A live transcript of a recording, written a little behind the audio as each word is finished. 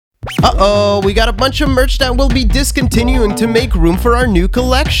Uh-oh, we got a bunch of merch that will be discontinuing to make room for our new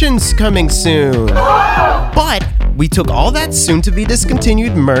collections coming soon. But we took all that soon-to-be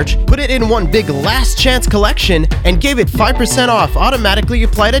discontinued merch, put it in one big last chance collection, and gave it 5% off automatically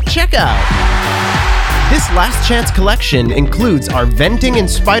applied at checkout. This last chance collection includes our Venting and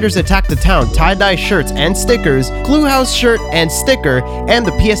Spiders Attack the Town tie-dye shirts and stickers, Clue House shirt and sticker, and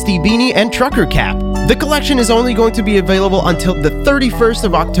the PSD beanie and trucker cap. The collection is only going to be available until the 31st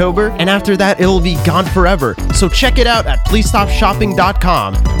of October, and after that it'll be gone forever. So check it out at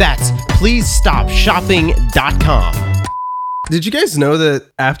pleasestopshopping.com. That's pleasestopshopping.com. Did you guys know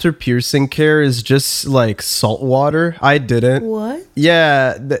that after piercing care is just like salt water? I didn't. What?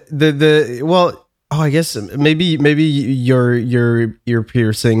 Yeah, well, I guess maybe your ear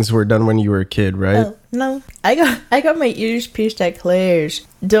piercings were done when you were a kid, right? Oh, no. I got my ears pierced at Claire's.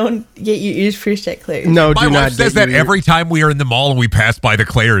 Don't get your ears pierced at Claire's. No, my wife says that every time we are in the mall and we pass by the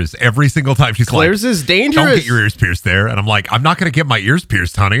Claire's. Every single time she's Claire's is dangerous. Don't get your ears pierced there. And I'm like, I'm not going to get my ears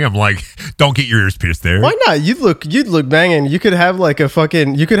pierced, honey. I'm like, don't get your ears pierced there. Why not? You'd look banging. You could have like you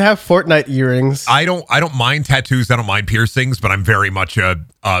could have Fortnite earrings. I don't mind tattoos. I don't mind piercings, but I'm very much a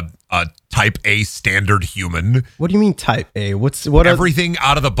type A standard human. What do you mean type A? Everything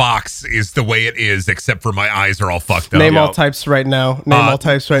out of the box is the way it is, except for my eyes are all fucked up. Name all types right now. Name all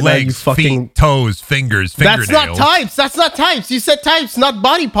types right legs, now. You fucking feet, toes, fingers, fingernails. That's not types. You said types, not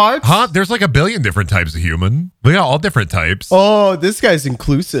body parts. Huh? There's like a billion different types of human. We got all different types. Oh, this guy's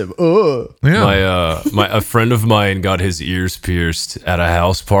inclusive. Oh. Yeah. A friend of mine got his ears pierced at a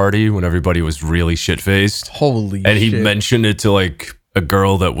house party when everybody was really shit-faced. Holy shit. And he mentioned it to like a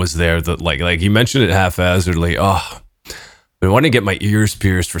girl that was there that like he mentioned it haphazardly. Oh, I've been wanting to get my ears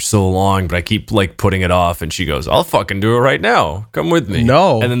pierced for so long, but I keep like putting it off. And she goes, I'll fucking do it right now. Come with me.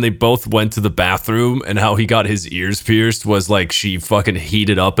 No. And then they both went to the bathroom, and how he got his ears pierced was like she fucking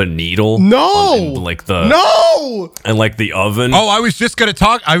heated up a needle. No. And like the oven. Oh, I was just gonna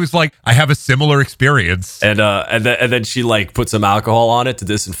talk. I was like, I have a similar experience. And then she like put some alcohol on it to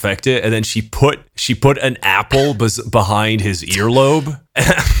disinfect it, and then she put an apple behind his earlobe.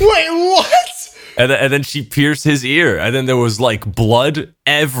 Wait, what? And then she pierced his ear, and then there was like blood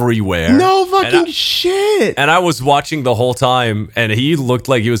everywhere. No fucking shit. And I was watching the whole time, and he looked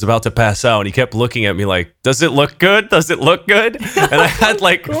like he was about to pass out, and he kept looking at me like, "Does it look good? Does it look good?" And I had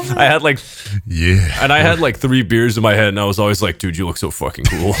like 3 beers in my head, and I was always like, "Dude, you look so fucking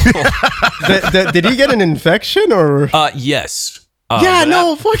cool." Did he get an infection or? Yes.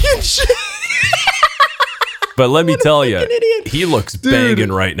 No fucking shit. But let me tell you, he looks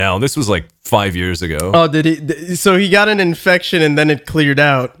banging right now. This was like 5 years ago. Oh, did he? So he got an infection and then it cleared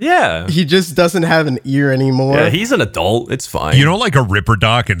out. Yeah. He just doesn't have an ear anymore. Yeah, he's an adult. It's fine. You know, like a Ripper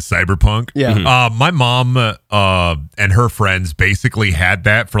Doc in Cyberpunk? Yeah. Mm-hmm. My mom and her friends basically had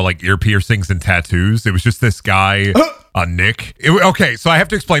that for like ear piercings and tattoos. It was just this guy, Nick. Okay, so I have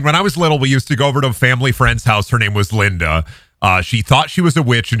to explain. When I was little, we used to go over to a family friend's house. Her name was Linda. She thought she was a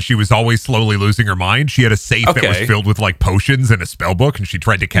witch, and she was always slowly losing her mind. She had a safe that was filled with like potions and a spell book, and she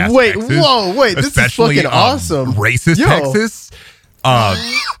tried to cast hexes. Wait, this is fucking awesome. Racist hexes.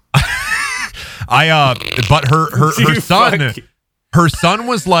 But her son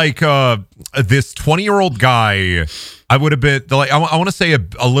was like this 20-year-old guy. I would have been like, I want to say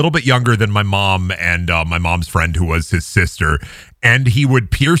a little bit younger than my mom and my mom's friend, who was his sister. And he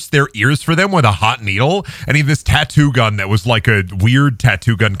would pierce their ears for them with a hot needle. And he had this tattoo gun that was like a weird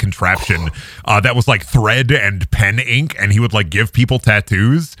tattoo gun contraption that was like thread and pen ink. And he would like give people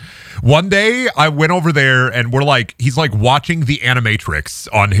tattoos. One day I went over there and he's like watching the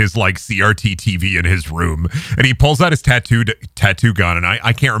Animatrix on his like CRT TV in his room. And he pulls out his tattoo gun. And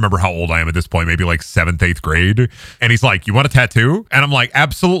I can't remember how old I am at this point, maybe like 7th, 8th grade. And he's like, "You want a tattoo?" And I'm like,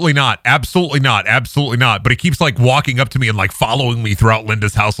 "Absolutely not. Absolutely not. Absolutely not." But he keeps like walking up to me and like following me throughout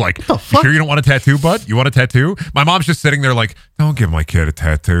Linda's house, like, "You sure you don't want a tattoo, bud? You want a tattoo?" My mom's just sitting there like, "Don't give my kid a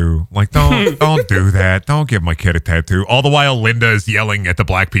tattoo. Like, don't do that. Don't give my kid a tattoo." All the while Linda is yelling at the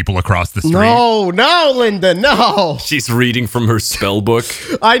black people across the street. No, Linda, no. She's reading from her spell book.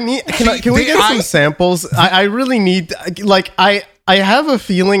 Can we get some samples? I really need, like, I have a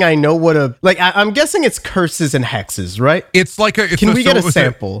feeling I know what I'm guessing it's curses and hexes, right? It's like Can we get a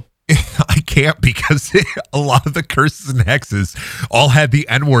sample? I can't, because a lot of the curses and hexes all had the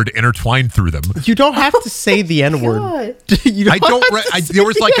N-word intertwined through them. You don't have to say the N-word. There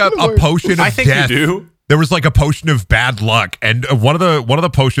was like a potion of death. I think you do. There was like a potion of bad luck, and one of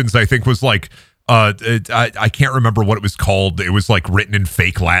the potions I think was like I can't remember what it was called. It was like written in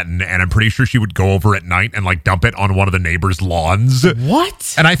fake Latin, and I'm pretty sure she would go over at night and like dump it on one of the neighbors' lawns.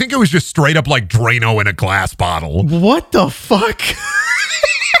 What? And I think it was just straight up like Drano in a glass bottle. What the fuck?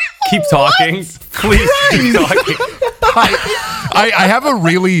 keep talking. Please keep talking. I have a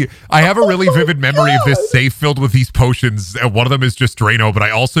really vivid memory of this safe filled with these potions. One of them is just Drano, but I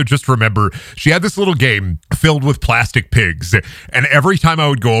also just remember she had this little game filled with plastic pigs, and every time I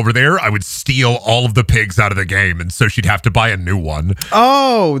would go over there, I would steal all of the pigs out of the game, and so she'd have to buy a new one.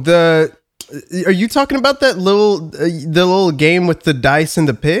 Oh, are you talking about that the little game with the dice and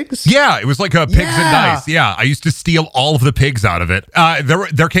the pigs? Yeah, it was like a pigs and dice. Yeah, I used to steal all of the pigs out of it.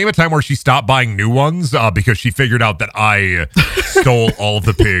 There came a time where she stopped buying new ones because she figured out that I stole all of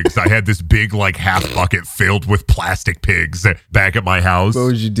the pigs. I had this big like half bucket filled with plastic pigs back at my house. What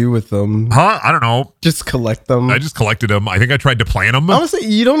would you do with them? Huh? I don't know. Just collect them. I just collected them. I think I tried to plant them. Honestly,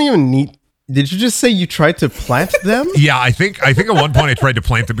 you don't even need. Did you just say you tried to plant them? Yeah, I think at one point I tried to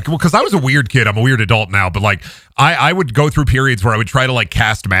plant them because I was a weird kid. I'm a weird adult now, but like I would go through periods where I would try to like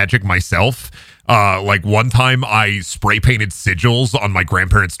cast magic myself. Like one time I spray painted sigils on my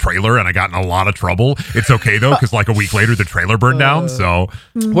grandparents' trailer and I got in a lot of trouble. It's okay though, because like a week later the trailer burned down. So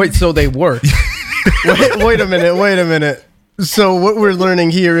wait, so they work? wait a minute. So what we're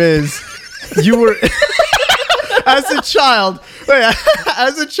learning here is you were. As a child,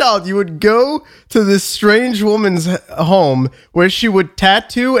 you would go to this strange woman's home where she would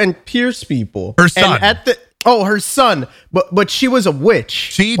tattoo and pierce people. Her son. And her son. But she was a witch.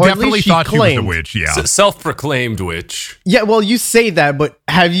 She definitely thought she was a witch, yeah. Self-proclaimed witch. Yeah, well, you say that, but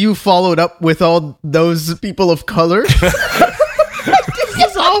have you followed up with all those people of color? This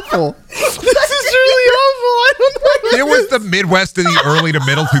is awful. This is really awful. I don't know. It was the Midwest in the early to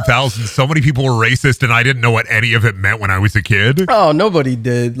middle 2000s. So many people were racist, and I didn't know what any of it meant when I was a kid. Oh, nobody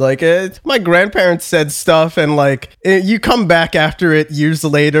did. Like, my grandparents said stuff, and like, you come back after it years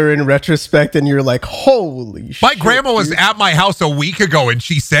later in retrospect, and you're like, holy shit. My grandma was at my house a week ago, and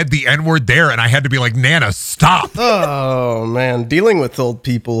she said the N-word there, and I had to be like, Nana, stop. Oh, man. Dealing with old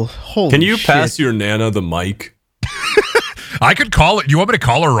people. Holy Can you shit. pass your Nana the mic? I could call it. You want me to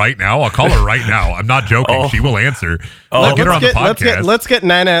call her right now? I'll call her right now. I'm not joking. Oh. She will answer. Oh. I'll get her on the podcast. Let's get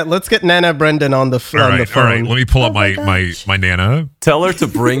Nana Brendan on the phone. All right. Let me pull up my Nana. Tell her to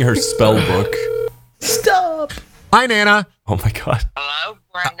bring her spell book. Stop. Hi, Nana. Oh my God. Hello,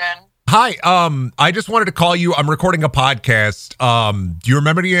 Brendan. Hi. I just wanted to call you. I'm recording a podcast. Do you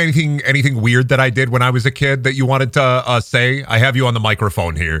remember anything weird that I did when I was a kid that you wanted to say? I have you on the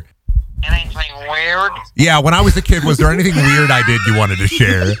microphone here. Anything weird? Yeah, when I was a kid, was there anything weird I did you wanted to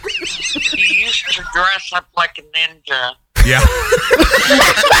share? You used to dress up like a ninja. Yeah.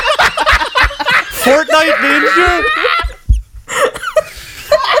 Fortnite Ninja?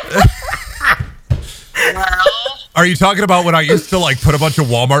 Well, Are you talking about when I used to like put a bunch of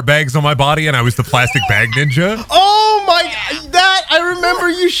Walmart bags on my body and I was the plastic bag ninja? Oh my, that, I remember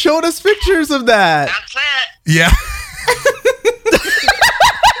you showed us pictures of that. that's it. Yeah.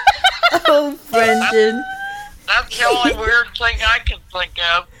 Oh, Brendan. That's the only weird thing I can think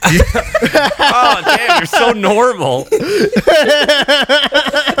of. Oh, damn, you're so normal. All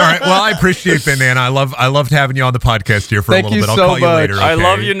right. Well, I appreciate that, Nana. I loved having you on the podcast here for Thank a little you bit. I'll so call you much. later. Okay? I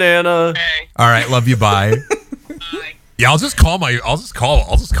love you, Nana. Okay. All right. Love you. Bye. Bye. Yeah, I'll just call my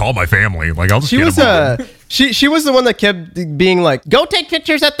family. Like I'll just She get was them over. she was the one that kept being like, go take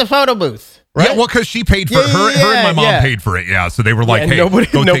pictures at the photo booth. Right? Yeah, well, because she paid for Yeah, her and my mom yeah. paid for it. Yeah, so they were like, Yeah, "Hey, nobody-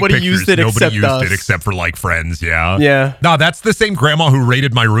 go take nobody pictures." used it Nobody except used us. it except for like friends. Yeah, Yeah. No, that's the same grandma who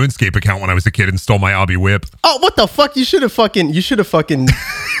raided my RuneScape account when I was a kid and stole my Obby whip. Oh, what the fuck? You should have fucking put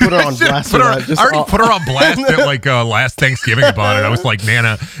her on blast. Put for her, that. Just I already all- put her on blast at like last Thanksgiving about it. I was like,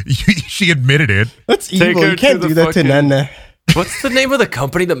 Nana, she admitted it. That's Take evil. her You can't to do the that to fucking- Nana. What's the name of the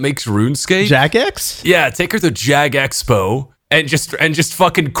company that makes RuneScape? Jagex? Yeah, take her to Jag Expo and just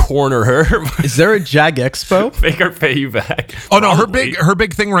fucking corner her. Is there a Jag Expo? Make her pay you back. Oh no, Probably. her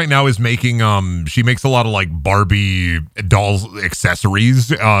big thing right now is making she makes a lot of like Barbie dolls accessories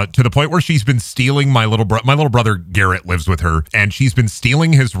to the point where she's been stealing my little brother Garrett lives with her, and she's been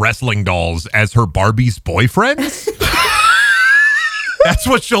stealing his wrestling dolls as her Barbie's boyfriends. That's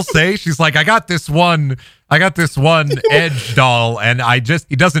what she'll say. She's like, I got this one Edge doll, and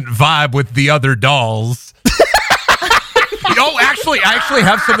he doesn't vibe with the other dolls. Oh, actually, I actually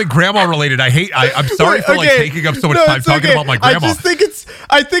have something grandma related. I'm sorry for like taking up so much time it's talking okay. about my grandma.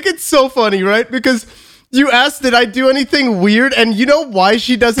 I think it's so funny, right? Because you asked, did I do anything weird? And you know why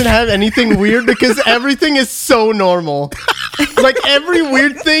she doesn't have anything weird? Because everything is so normal. Like every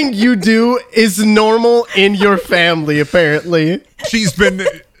weird thing you do is normal in your family, apparently. She's been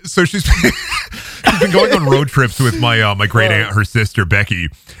been going on road trips with my my great aunt, her sister Becky,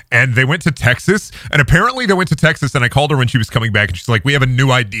 and they went to Texas. And apparently they went to Texas, and I called her when she was coming back, and she's like, "We have a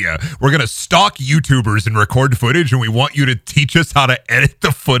new idea. We're gonna stalk YouTubers and record footage, and we want you to teach us how to edit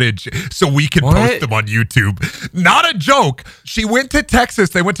the footage so we can post them on YouTube." Not a joke. She went to Texas.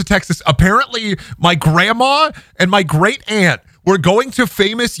 They went to Texas. Apparently, my grandma and my great aunt were going to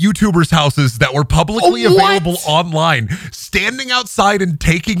famous YouTubers' houses that were publicly available online, standing outside and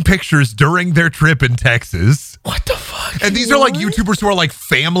taking pictures during their trip in Texas. What the fuck? And these are like YouTubers who are like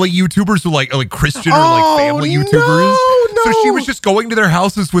family YouTubers, who like Christian or like family YouTubers. So she was just going to their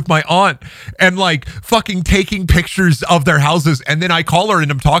houses with my aunt and like fucking taking pictures of their houses. And then I call her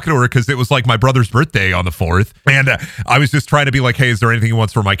and I'm talking to her because it was like my brother's birthday on the 4th. And I was just trying to be like, "Hey, is there anything he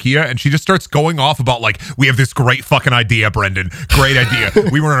wants from IKEA?" And she just starts going off about like, "We have this great fucking idea, Brendan. Great idea.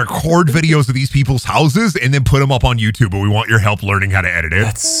 We want to record videos of these people's houses and then put them up on YouTube, but we want your help learning how to edit it."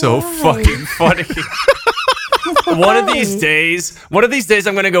 That's so fucking funny. One of these days,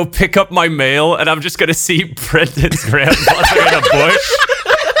 I'm going to go pick up my mail and I'm just going to see Brendan's grandmother in a bush.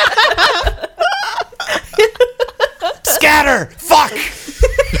 Scatter! Fuck!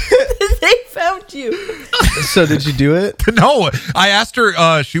 They found you. So did you do it? No, I asked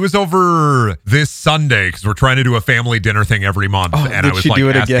her. She was over this Sunday because we're trying to do a family dinner thing every month, and did I was she like do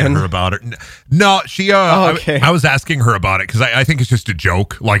it asking again? her about it. No, she. okay. I was asking her about it because I think it's just a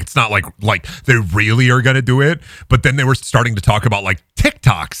joke. Like it's not like they really are gonna do it. But then they were starting to talk about like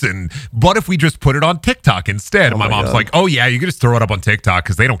TikToks and what if we just put it on TikTok instead? And my mom's like, "Oh yeah, you can just throw it up on TikTok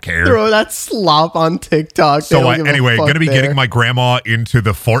because they don't care." Throw that slop on TikTok. So anyway, gonna be getting my grandma into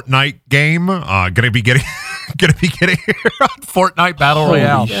the Fortnite game. Gonna be getting her on Fortnite Battle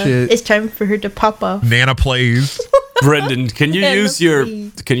Royale. shit. It's time for her to pop off. Nana plays. Brendan, can you use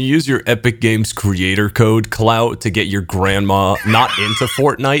your Epic Games creator code clout to get your grandma not into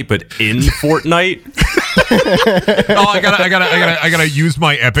Fortnite but in Fortnite? Oh, I gotta use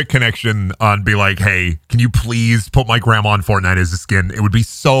my Epic connection and be like, "Hey, can you please put my grandma on Fortnite as a skin?" It would be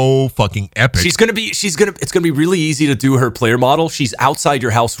so fucking epic. It's gonna be really easy to do her player model. She's outside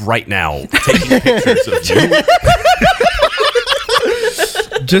your house right now taking pictures of you.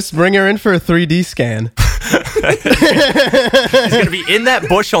 Just bring her in for a 3D scan. She's gonna be in that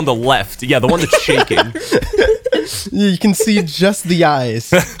bush on the left. Yeah, the one that's shaking. You can see just the eyes,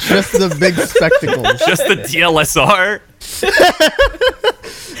 just the big spectacles. Just the DLSR.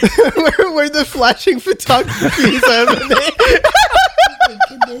 where the flashing photography is happening. Oh my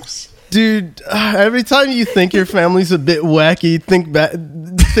goodness. Dude, every time you think your family's a bit wacky,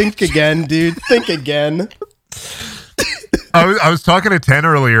 think again, dude. Think again. I was talking to Ten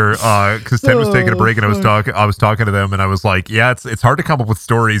earlier because Ten was taking a break, and I was talking to them, and I was like, "Yeah, it's hard to come up with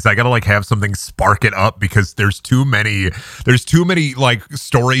stories. I gotta like have something spark it up because there's too many like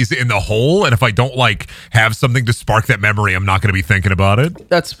stories in the hole, and if I don't like have something to spark that memory, I'm not gonna be thinking about it."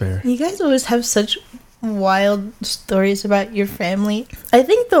 That's fair. You guys always have such wild stories about your family. I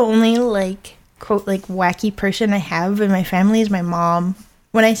think the only like quote like wacky person I have in my family is my mom.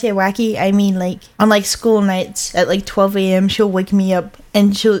 When I say wacky, I mean like on like school nights at like 12 a.m. she'll wake me up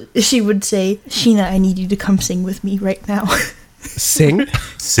and she would say, "Sheena, I need you to come sing with me right now." Sing?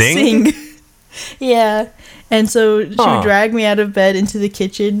 Sing. Yeah. And so she would drag me out of bed into the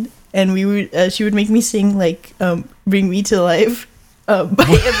kitchen and she would make me sing like Bring Me to Life by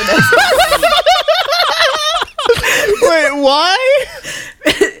Evanescence. Wait, why?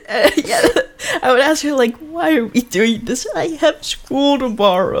 Yeah, I would ask her like, "Why are we doing this? I have school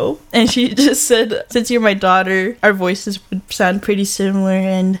tomorrow." And she just said, "Since you're my daughter, our voices would sound pretty similar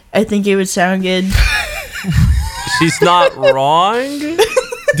and I think it would sound good." She's not wrong.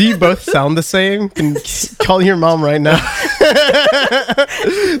 Do you both sound the same? Can call your mom right now.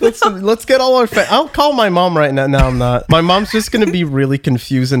 Let's get all our. I'll call my mom right now. No, I'm not. My mom's just gonna be really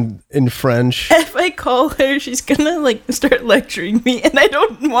confused in French. If I call her, she's gonna like start lecturing me, and I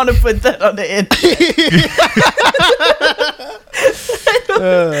don't want to put that on the internet.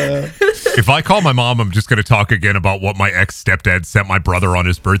 If I call my mom, I'm just going to talk again about what my ex-stepdad sent my brother on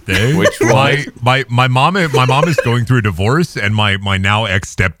his birthday. Which one? My mom is going through a divorce, and my now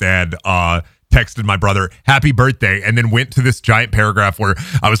ex-stepdad texted my brother, "Happy birthday," and then went to this giant paragraph where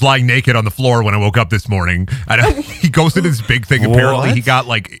I was lying naked on the floor when I woke up this morning. And he goes into this big thing. Apparently, he got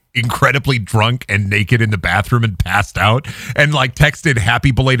like incredibly drunk and naked in the bathroom and passed out, and like texted,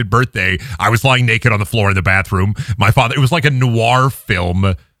 "Happy belated birthday." I was lying naked on the floor in the bathroom. My father. It was like a noir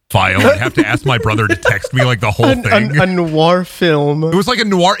film. file. I'd have to ask my brother to text me like the whole thing. A noir film. It was like a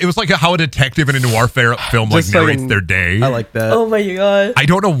noir. It was like how a detective in a noir film like Just like narrates their day. I like that. Oh my god. I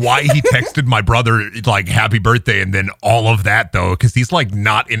don't know why he texted my brother like happy birthday and then all of that though, because he's like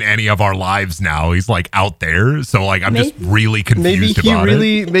not in any of our lives now. He's like out there, so like I'm just really confused about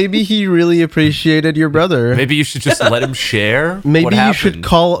it. Maybe he really appreciated your brother. Maybe you should just let him share. Maybe what you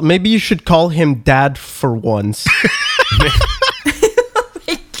happened. Maybe you should call him Dad for once.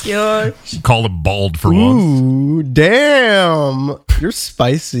 God. Call him bald for once. Ooh, damn! You're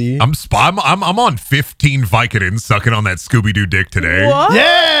spicy. I'm on 15 Vicodin sucking on that Scooby Doo dick today. What?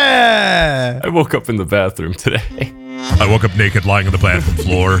 Yeah. I woke up in the bathroom today. I woke up naked, lying on the bathroom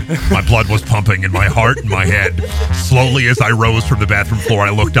floor. My blood was pumping in my heart and my head. Slowly, as I rose from the bathroom floor, I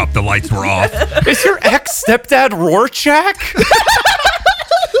looked up. The lights were off. Is your ex-stepdad Rorschach?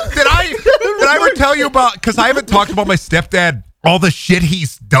 Did I ever tell you about? Because I haven't talked about my stepdad. All the shit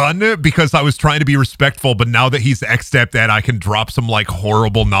he's done because I was trying to be respectful, but now that he's ex-stepdad, I can drop some like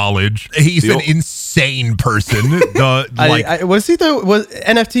horrible knowledge. He's an insane person. Was he the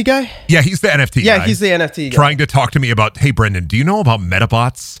NFT guy? Yeah, he's the NFT guy. Yeah, he's the NFT guy. Trying to talk to me about, hey, Brendan, do you know about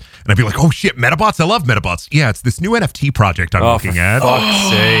Metabots? And I'd be like, oh shit, Metabots? I love Metabots. Yeah, it's this new NFT project I'm looking at. Fuck's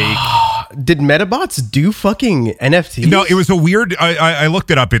sake. Did Metabots do fucking NFTs? No, it was a weird, I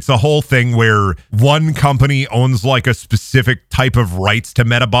looked it up. It's a whole thing where one company owns like a specific type of rights to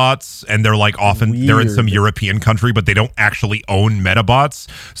Metabots, and they're like often they're in some European country, but they don't actually own Metabots.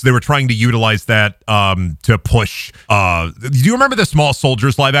 So they were trying to utilize that to push. Do you remember the Small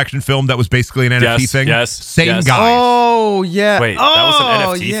Soldiers live action film that was basically an NFT thing? Yes. Same guy. Oh yeah. Wait, that was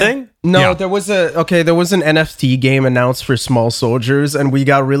an NFT thing? No, Yeah. there was an NFT game announced for Small Soldiers, and we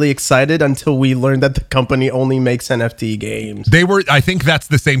got really excited until we learned that the company only makes NFT games. I think that's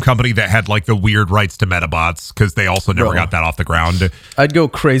the same company that had like the weird rights to Metabots, because they also never got that off the ground. I'd go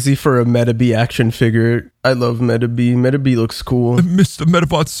crazy for a Metabee action figure. I love Metabee. Metabee looks cool. I missed the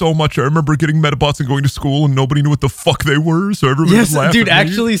Metabots so much. I remember getting Metabots and going to school, and nobody knew what the fuck they were, so everybody was laughing dude, at me.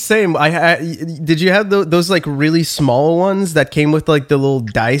 actually, same. Did you have those like really small ones that came with like the little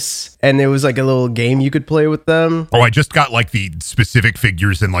dice, and there was like a little game you could play with them? Oh, I just got like the specific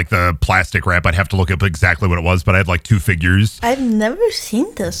figures in like the plastic wrap. I'd have to look up exactly what it was, but I had like 2 figures. I've never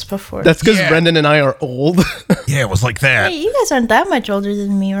seen this before. That's because Yeah. Brendan and I are old. Yeah, it was like that. Hey, you guys aren't that much older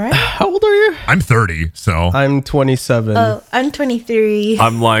than me, right? How old are you? I'm 30, so I'm 27. Oh, I'm 23.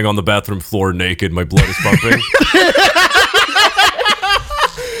 I'm lying on the bathroom floor naked. My blood is pumping.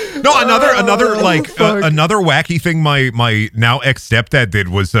 no. Another wacky thing my now ex stepdad did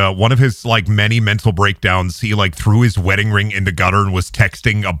was one of his like many mental breakdowns. He like threw his wedding ring in the gutter and was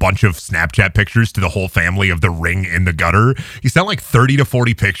texting a bunch of Snapchat pictures to the whole family of the ring in the gutter. He sent like 30 to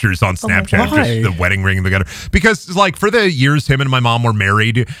 40 pictures on Snapchat, God. just the wedding ring in the gutter. Because like for the years him and my mom were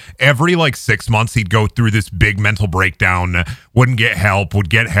married, every like 6 months he'd go through this big mental breakdown, wouldn't get help, would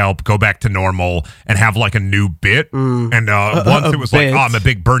get help, go back to normal, and have like a new bit. And once it was like, bit. oh, I'm a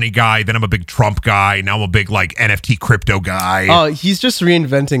big Bernie guy, then I'm a big Trump guy, now I'm a big like NFT crypto guy. Oh, he's just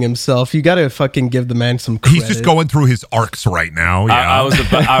reinventing himself. You gotta fucking give the man some credit. He's just going through his arcs right now. Yeah.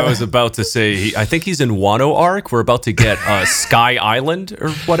 I was about to say, I think he's in Wano Arc. We're about to get Sky Island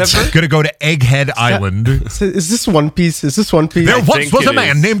or whatever. Gonna go to Egghead Island. Is this One Piece? Is this One Piece? There once think was it a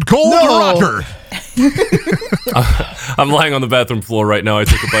man is. named Gold No. Roger. I'm lying on the bathroom floor right now. I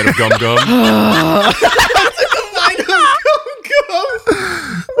took a bite of gum gum.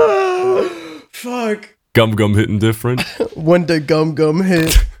 Fuck. Gum gum hitting different. When the gum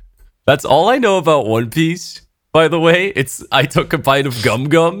hit. That's all I know about One Piece. By the way, I took a bite of gum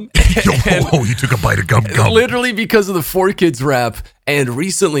gum. Oh, you took a bite of gum gum. Literally because of the 4Kids rap. And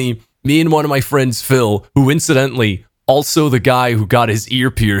recently, me and one of my friends, Phil, who incidentally, also the guy who got his ear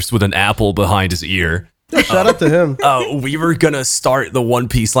pierced with an apple behind his ear. Shout out to him. We were going to start the One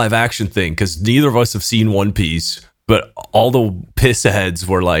Piece live action thing because neither of us have seen One Piece. But all the piss heads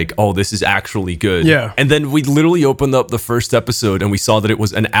were like, oh, this is actually good. Yeah. And then we literally opened up the first episode and we saw that it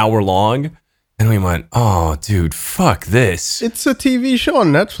was an hour long. And we went, oh, dude, fuck this. It's a TV show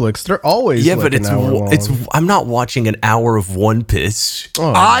on Netflix. They're always Yeah, like but an hour long. I'm not watching an hour of One Piece.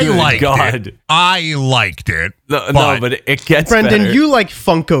 Oh, I good liked God. it. I liked it. No, but it gets Brendan, better. you like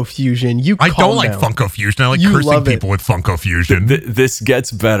Funko Fusion. You I calm don't like down. Funko Fusion. I like You cursing love it. people with Funko Fusion. This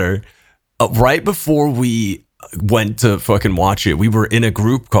gets better. Right before we went to fucking watch it, we were in a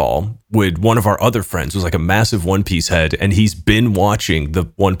group call with one of our other friends who's like a massive One Piece head, and he's been watching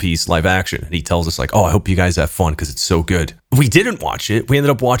the One Piece live action. And he tells us like, oh, I hope you guys have fun because it's so good. We didn't watch it. We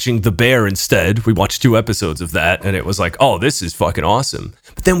ended up watching The Bear instead. We watched 2 episodes of that, and it was like, oh, this is fucking awesome.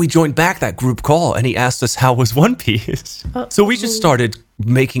 But then we joined back that group call, and he asked us how was One Piece. So we just started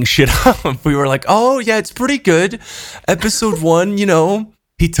making shit up. We were like, oh yeah, it's pretty good. Episode 1,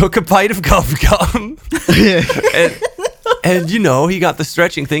 he took a bite of gum. And he got the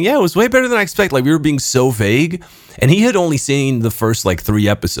stretching thing. Yeah, it was way better than I expected. Like, we were being so vague. And he had only seen the first, 3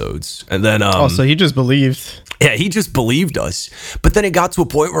 episodes. And then... so he just believed. Yeah, he just believed us. But then it got to a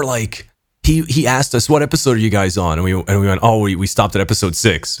point where, he asked us, what episode are you guys on? And we went, oh, we stopped at episode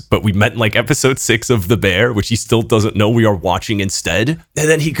 6. But we meant, episode 6 of The Bear, which he still doesn't know we are watching instead. And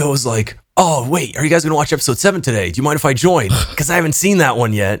then he goes, oh, wait, are you guys going to watch episode 7 today? Do you mind if I join? Because I haven't seen that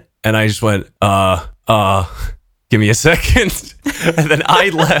one yet. And I just went, give me a second. And then I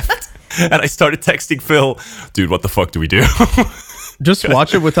left. And I started texting Phil, dude, what the fuck do we do? Just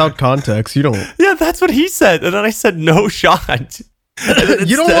watch it without context. You don't. Yeah, that's what he said. And then I said, no shot.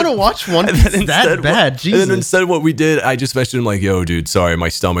 You don't want to watch One Piece that bad. Jesus. And then instead what we did, I just messaged him yo, dude, sorry, my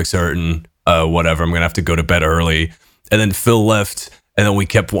stomach's hurting. Whatever, I'm going to have to go to bed early. And then Phil left. And then we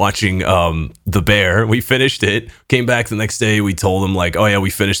kept watching The Bear. We finished it. Came back the next day. We told him oh yeah, we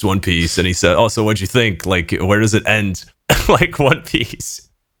finished One Piece. And he said, oh, so what'd you think? Where does it end? One Piece.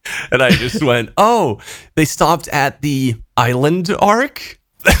 And I just went, oh, they stopped at the island arc.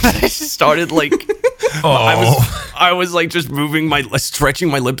 I just started I was just stretching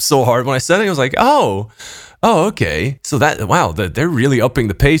my lips so hard when I said it. I was like, oh, okay. So they're really upping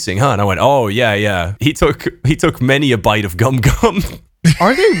the pacing, huh? And I went, oh yeah. He took many a bite of gum.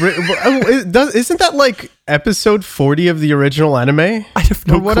 Are they? Isn't that episode 40 of the original anime? I have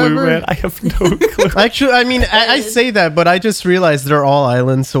no clue, man. I have no clue. Actually, I mean, I say that, but I just realized they're all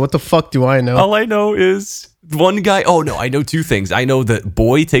islands. So what the fuck do I know? All I know is one guy. Oh no, I know 2 things. I know that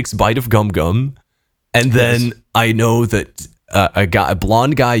boy takes a bite of gum, and then I know that a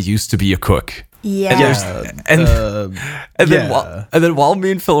blonde guy used to be a cook. Yeah. And then while me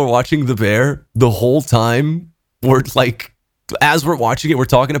and Phil are watching The Bear, the whole time we're as we're watching it, we're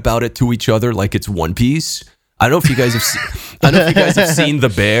talking about it to each other like it's One Piece. I don't know if you guys have seen The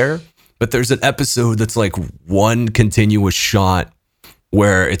Bear, but there's an episode that's one continuous shot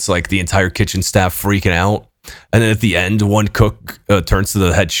where it's the entire kitchen staff freaking out, and then at the end, one cook turns to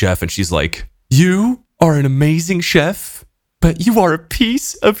the head chef and she's like, "You are an amazing chef, but you are a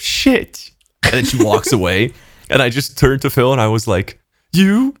piece of shit." And then she walks away, and I just turned to Phil and I was like,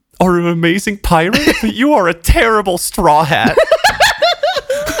 "You are an amazing pirate, but you are a terrible straw hat."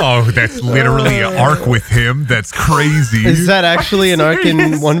 Oh, that's literally an arc with him. That's crazy. Is that actually an arc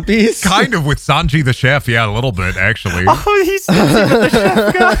in One Piece? Kind of with Sanji the chef. Yeah, a little bit, actually. Oh, he's the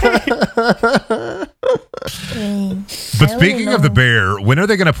chef guy. But speaking of the bear, when are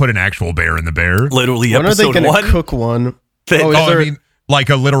they going to put an actual bear in the bear? Literally, when are they episode going 1? to cook one? I mean,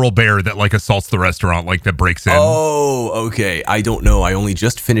 a literal bear that assaults the restaurant, that breaks in. Oh, okay. I don't know. I only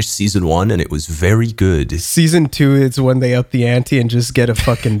just finished season 1 and it was very good. Season 2 is when they up the ante and just get a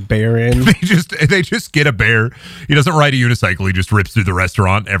fucking bear in. They just get a bear. He doesn't ride a unicycle. He just rips through the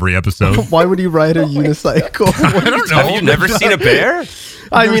restaurant every episode. Why would he ride a unicycle? I don't know. Have you never seen a bear?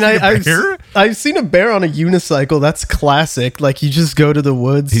 I mean, I've seen a bear on a unicycle. That's classic. You just go to the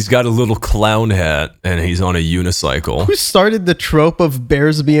woods. He's got a little clown hat and he's on a unicycle. Who started the trope of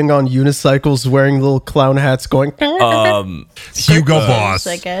bears being on unicycles wearing little clown hats going... Hugo Boss.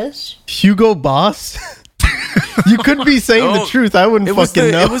 I guess. Hugo Boss? You could be saying the truth. I wouldn't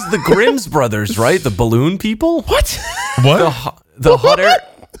fucking know. It was the Grimm's brothers, right? The balloon people? What? What? The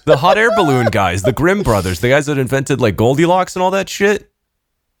hot air balloon guys. The Grimm brothers. The guys that invented Goldilocks and all that shit.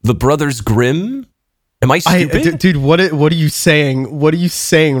 The brothers Grimm? Am I stupid? Dude, what are you saying? What are you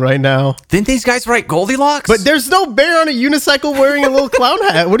saying right now? Didn't these guys write Goldilocks? But there's no bear on a unicycle wearing a little clown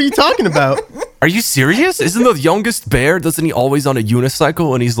hat. What are you talking about? Are you serious? Isn't the youngest bear, doesn't he always on a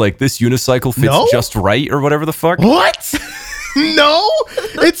unicycle? And he's like, this unicycle fits just right or whatever the fuck? What? No,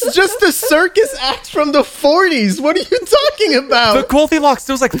 it's just a circus act from the 40s. What are you talking about? The Goldilocks,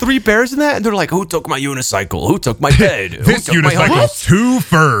 there was 3 bears in that, and they're like, who took my unicycle? Who took my bed? This unicycle's too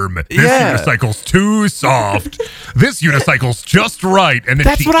firm. This unicycle's too soft. This unicycle's just right. And then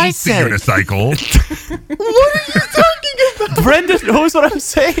That's she what eats the unicycle. What are you talking about? Brendan knows what I'm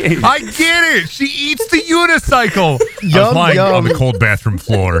saying. I get it. She eats the unicycle. I was lying on the cold bathroom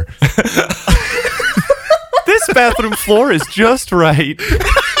floor. This bathroom floor is just right.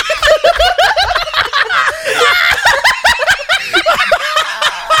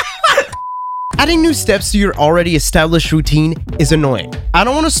 Adding new steps to your already established routine is annoying. I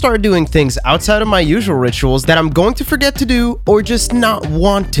don't want to start doing things outside of my usual rituals that I'm going to forget to do or just not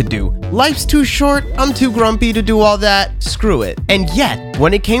want to do. Life's too short, I'm too grumpy to do all that, screw it. And yet,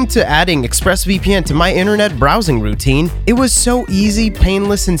 when it came to adding ExpressVPN to my internet browsing routine, it was so easy,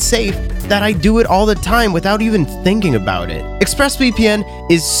 painless, and safe that I do it all the time without even thinking about it. ExpressVPN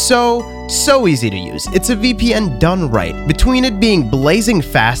is so easy to use. It's a VPN done right. Between it being blazing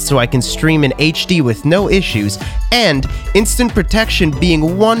fast so I can stream in HD with no issues, and instant protection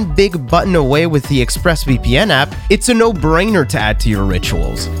being one big button away with the ExpressVPN app, it's a no-brainer to add to your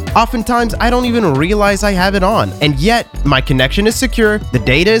rituals. Oftentimes, I don't even realize I have it on, and yet my connection is secure, the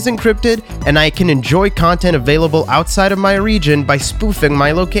data is encrypted, and I can enjoy content available outside of my region by spoofing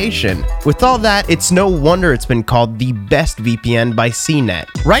my location. With all that, it's no wonder it's been called the best VPN by CNET.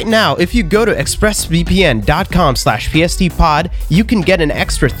 Right now, if you go to expressvpn.com/pstpod, you can get an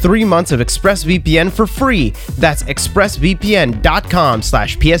extra 3 months of ExpressVPN for free. That's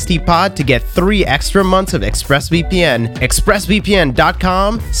expressvpn.com/pstpod to get 3 extra months of ExpressVPN.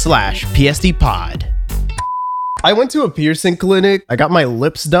 expressvpn.com/pstpod. I went to a piercing clinic. I got my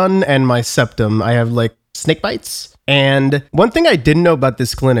lips done and my septum. I have like snake bites. And one thing I didn't know about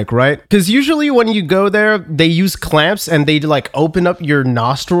this clinic, right? Because usually when you go there, they use clamps and they like open up your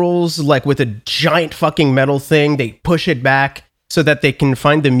nostrils like with a giant fucking metal thing. They push it back so that they can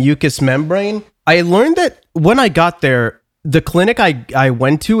find the mucous membrane. I learned that when I got there, the clinic I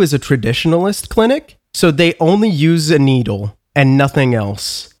went to is a traditionalist clinic. So they only use a needle and nothing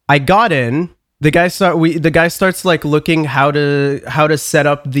else. I got in. The guy starts like looking how to set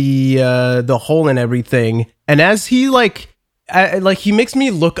up the hole and everything. And as he he makes me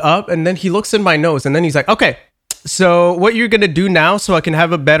look up, and then he looks in my nose, and then he's like, "Okay, so what you're gonna do now, so I can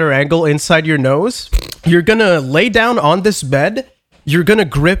have a better angle inside your nose, you're gonna lay down on this bed. You're gonna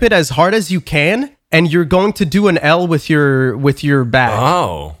grip it as hard as you can, and you're going to do an L with your back."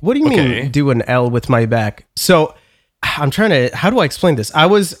 Oh, what do you mean do an L with my back? So I'm trying to. How do I explain this? I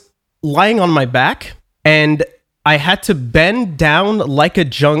was lying on my back, and I had to bend down like on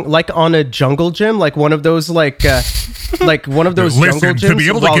a jungle gym, like one of those jungle gyms. To be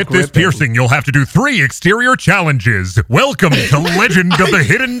able to get this piercing, you'll have to do 3 exterior challenges. Welcome to Legend of the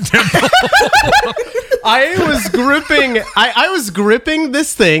Hidden Temple. I was gripping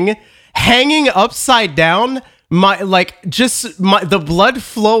this thing, hanging upside down, the blood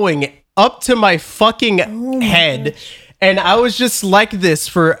flowing up to my fucking head. Gosh. And I was just like this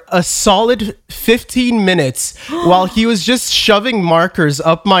for a solid 15 minutes while he was just shoving markers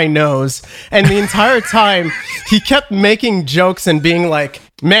up my nose. And the entire time, he kept making jokes and being like,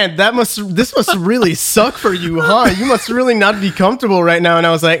 "Man, this must really suck for you, huh? You must really not be comfortable right now." And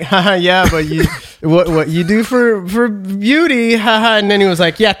I was like, "Haha, yeah, but what you do for beauty, haha." And then he was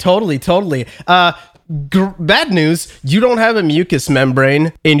like, "Yeah, totally. Bad news, you don't have a mucous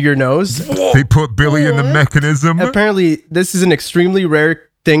membrane in your nose." They put Billy in the mechanism. Apparently, this is an extremely rare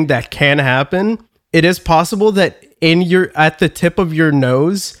thing that can happen. It is possible that at the tip of your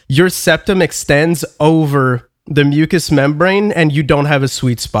nose, your septum extends over the mucous membrane and you don't have a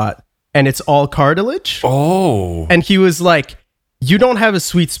sweet spot. And it's all cartilage. Oh. And he was like, "You don't have a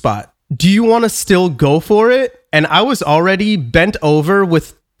sweet spot. Do you want to still go for it?" And I was already bent over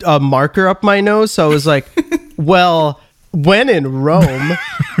with a marker up my nose, so I was like, "Well, when in Rome,"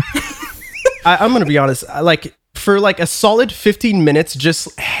 I'm gonna be honest. For a solid 15 minutes,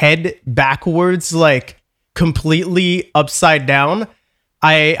 just head backwards, completely upside down.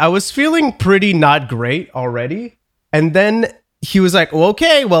 I was feeling pretty not great already, and then he was like, "Well,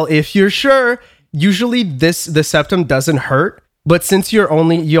 okay, well, if you're sure, usually the septum doesn't hurt. But since you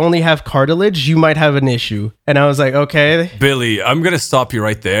only have cartilage, you might have an issue." And I was like, "Okay." Billy, I'm going to stop you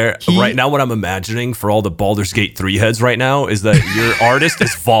right there. Right now, what I'm imagining for all the Baldur's Gate 3 heads right now is that your artist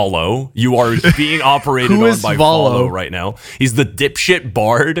is Volo. You are being operated on by Volo right now. He's the dipshit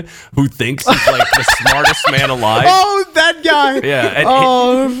bard who thinks he's like the smartest man alive. Oh, that guy. Yeah.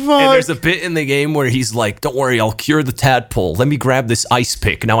 Fuck. And there's a bit in the game where he's like, "Don't worry, I'll cure the tadpole. Let me grab this ice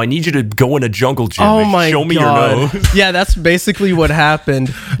pick. Now I need you to go in a jungle gym and show me your nose." Yeah, that's basically what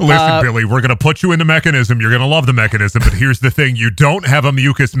happened. Listen, Billy, we're gonna put you in the mechanism. You're gonna love the mechanism, but here's the thing: you don't have a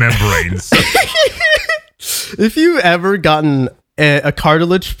mucous membrane. If you ever gotten a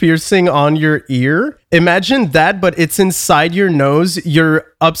cartilage piercing on your ear, imagine that, but it's inside your nose. You're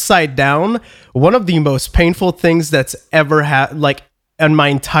upside down. One of the most painful things that's ever in my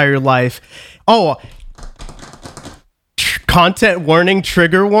entire life. Oh. Content warning,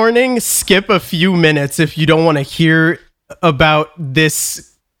 trigger warning. Skip a few minutes if you don't want to hear about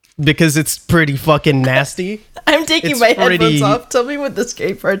this, because it's pretty fucking nasty. I'm taking my headphones off. Tell me when the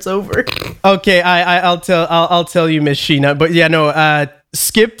scary part's over. Okay, I'll tell you, Miss Sheena. But yeah, no.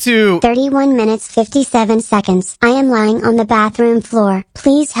 skip to 31 minutes 57 seconds. I am lying on the bathroom floor.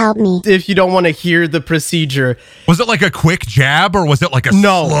 Please help me. if you don't want to hear the procedure. Was it like a quick jab or was it like a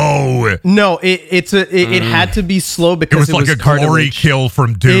No. slow? No, it had to be slow It because was like a glory cartilage. kill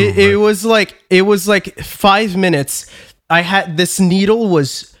from Doom. It was like 5 minutes. I had this needle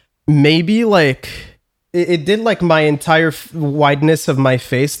was maybe like it did like my entire wideness of my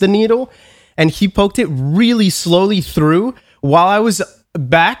face, the needle, and he poked it really slowly through while I was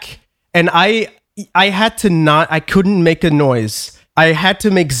back, and I had to I couldn't make a noise. I had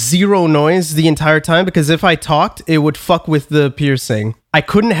to make zero noise the entire time because if I talked, it would fuck with the piercing. I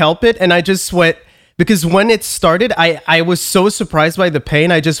couldn't help it, and I just went, because when it started, I was so surprised by the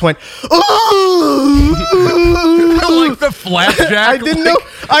pain, I just went, oh! like the flapjack. I didn't know,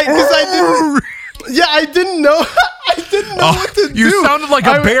 I didn't know. I didn't know what to do. You sounded like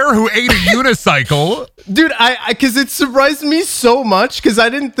a bear who ate a unicycle. Dude, because it surprised me so much because I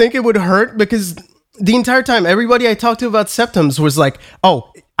didn't think it would hurt, because the entire time everybody I talked to about septums was like,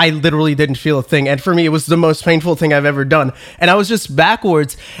 oh, I literally didn't feel a thing. And for me, it was the most painful thing I've ever done. And I was just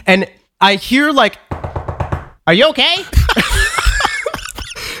backwards. And I hear like, are you okay?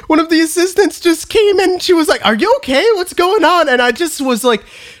 One of the assistants just came in and she was like, are you okay? What's going on? And I just was like,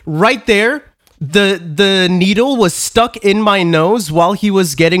 right there. The needle was stuck in my nose while he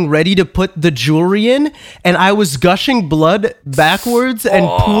was getting ready to put the jewelry in, and I was gushing blood backwards and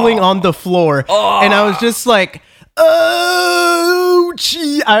pooling on the floor. And I was just like,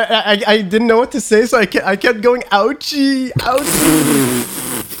 ouchie. I didn't know what to say, so I kept going, ouchie,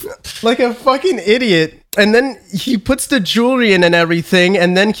 ouchie. Like a fucking idiot. And then he puts the jewelry in and everything,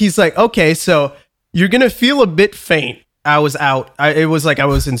 and then he's like, okay, so you're gonna feel a bit faint. I was out. It was like I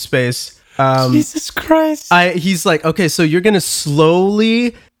was in space. Jesus Christ. He's like, okay, so you're gonna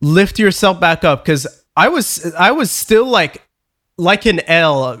slowly lift yourself back up, because I was still like an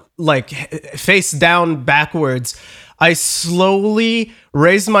L, like face down backwards. I slowly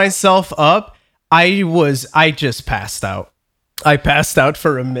raised myself up. I just passed out. I passed out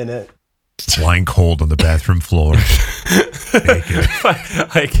for a minute. Lying cold on the bathroom floor. Naked.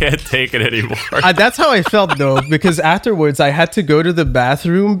 I can't take it anymore. That's how I felt though, because afterwards I had to go to the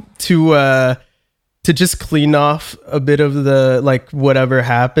bathroom to just clean off a bit of the like whatever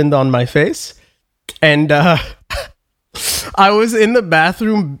happened on my face, and I was in the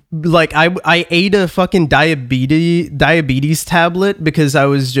bathroom like I ate a fucking diabetes tablet because I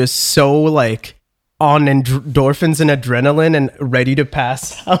was just so like on endorphins and adrenaline and ready to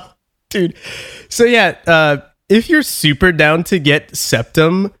pass out. Dude, so yeah, if you're super down to get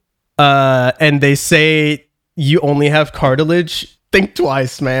septum, and they say you only have cartilage, think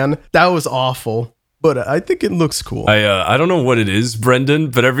twice, man. That was awful, but I think it looks cool. I don't know what it is,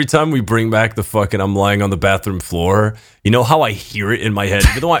 Brendan, but every time we bring back the fucking I'm lying on the bathroom floor, you know how I hear it in my head,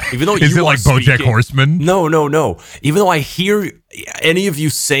 even though Is it like BoJack Horseman? No. Even though I hear any of you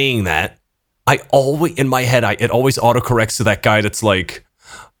saying that, I always in my head it always autocorrects to that guy that's like,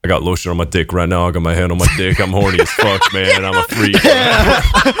 I got lotion on my dick right now. I got my hand on my dick. I'm horny as fuck, man. I'm a freak.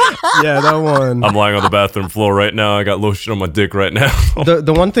 Yeah, that one. I'm lying on the bathroom floor right now. I got lotion on my dick right now.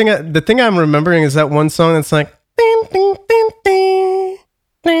 The thing I'm remembering is that one song that's like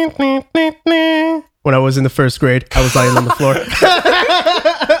when I was in the first grade, I was lying on the floor.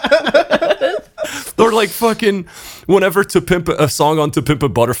 Or like fucking whenever a song on To Pimp a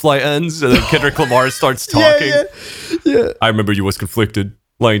Butterfly ends and then Kendrick Lamar starts talking. Yeah. I remember you was conflicted,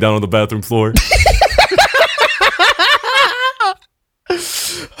 lying down on the bathroom floor.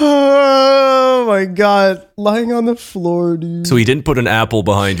 Oh my god, lying on the floor, dude. So he didn't put an apple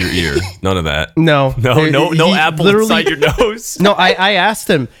behind your ear. None of that. No No He apple literally- inside your nose. No, I asked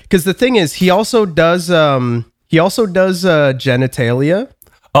him because the thing is, he also does genitalia,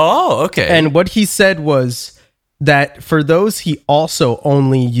 Oh, okay. and what he said was that for those he also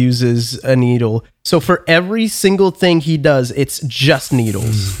only uses a needle. So for every single thing he does, it's just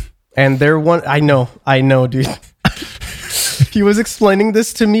needles. And they're one. I know, dude. He was explaining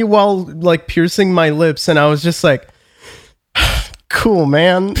this to me while like piercing my lips, and I was just like, "Cool,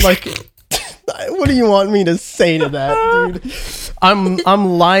 man. Like, what do you want me to say to that, dude?" I'm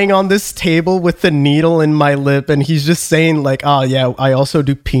lying on this table with the needle in my lip, and he's just saying like, "Oh yeah, I also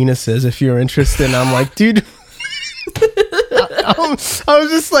do penises if you're interested." And I'm like, dude. I was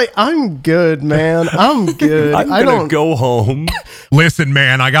just like, I'm good, man. I'm good. I'm gonna go home. Listen,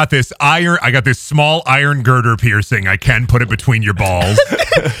 man, I got this small iron girder piercing. I can put it between your balls.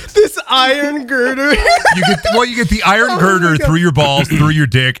 This iron girder. You get the iron girder through your balls, through your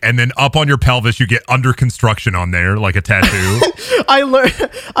dick, and then up on your pelvis. You get under construction on there, like a tattoo. I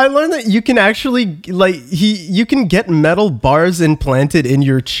learned that you can actually you can get metal bars implanted in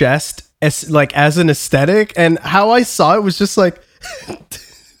your chest as an aesthetic, and how I saw it was just like some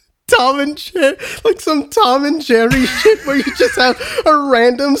Tom and Jerry shit where you just have a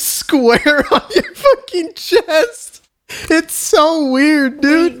random square on your fucking chest. It's so weird,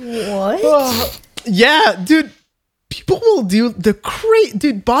 dude. Wait, what? Yeah, dude. People will do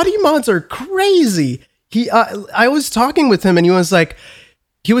dude, body mods are crazy. I was talking with him and he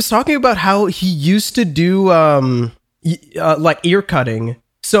was talking about how he used to do ear cutting.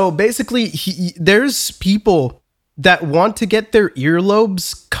 So basically there's people that want to get their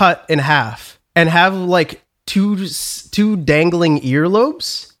earlobes cut in half and have like two dangling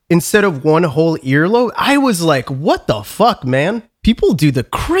earlobes instead of one whole earlobe. I was like, what the fuck, man? People do the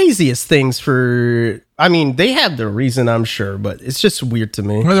craziest things they have their reason, I'm sure, but it's just weird to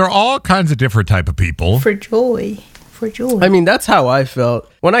me. Well, there are all kinds of different type of people. For joy. I mean, that's how I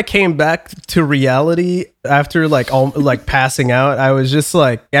felt when I came back to reality after passing out. I was just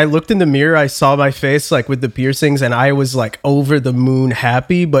like, I looked in the mirror, I saw my face like with the piercings, and I was like over the moon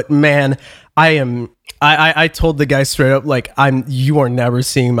happy. But man, I told the guy straight up, like, you are never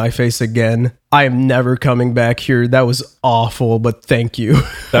seeing my face again. I am never coming back here. That was awful, but thank you.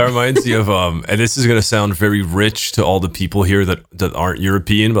 That reminds me of and this is gonna sound very rich to all the people here that aren't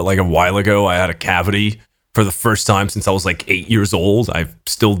European, but like a while ago I had a cavity for the first time since I was like 8 years old. I've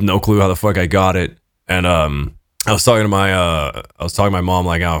still no clue how the fuck I got it. And I was talking to my mom,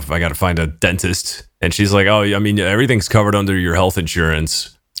 like, oh, I gotta find a dentist. And she's like, oh, I mean, everything's covered under your health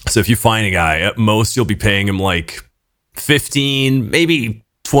insurance. So if you find a guy, at most you'll be paying him like 15, maybe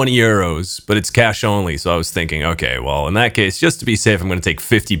 20 euros, but it's cash only. So I was thinking, okay, well, in that case, just to be safe, I'm going to take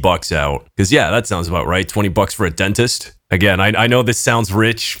 $50 out. Because yeah, that sounds about right. $20 for a dentist. Again, I know this sounds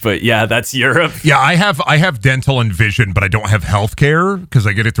rich, but yeah, that's Europe. Yeah, I have dental and vision, but I don't have health care because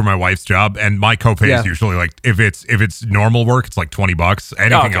I get it through my wife's job, and my copay is usually like, if it's normal work, it's like $20.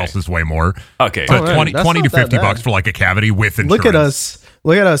 Anything else is way more. Okay, so 20 to $50 for like a cavity with insurance.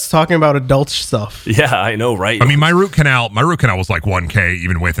 Look at us talking about adult stuff. Yeah, I know, right? I mean, my root canal was like $1,000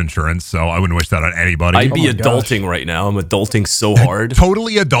 even with insurance, so I wouldn't wish that on anybody. I'd be adulting right now. I'm adulting so hard.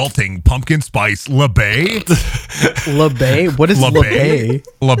 Totally adulting. Pumpkin spice labay. Labay? What is labay?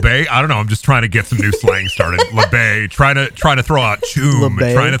 Labay? I don't know. I'm just trying to get some new slang started. Labay. Trying to throw out choom.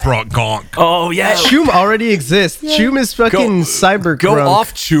 Trying to throw out gonk. Oh yeah, choom already exists. Yeah. Choom is fucking cyber. Go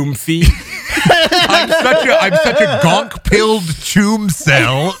off, choom feet. I'm such a gonk pilled choom cell.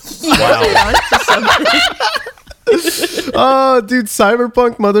 Wow. Oh, dude,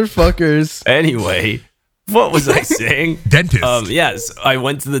 cyberpunk motherfuckers. Anyway, what was I saying? Dentist. Yes, I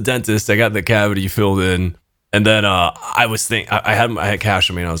went to the dentist. I got the cavity filled in, and then I was thinking I had cash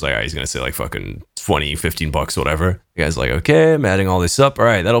on me, and I was like, all right, he's gonna say like fucking $15, whatever. The guy's like, okay, I'm adding all this up. All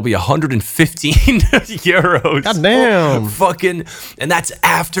right, that'll be 115 euros. God damn. Fucking, and that's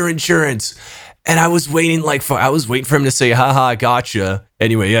after insurance. And I was waiting for him to say, haha, I gotcha.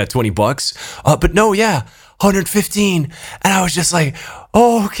 Anyway, yeah, $20. But no, yeah, 115. And I was just like,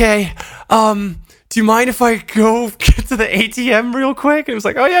 oh, okay. Do you mind if I go get to the ATM real quick? And it was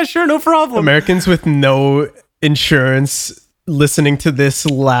like, oh yeah, sure, no problem. Americans with no insurance listening to this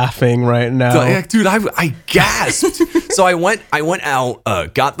laughing right now. Dude, I gasped. So I went out,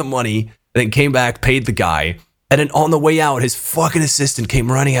 got the money, and then came back, paid the guy. And then on the way out, his fucking assistant came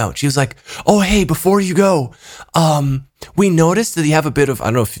running out. She was like, oh, hey, before you go, we noticed that you have a bit of, I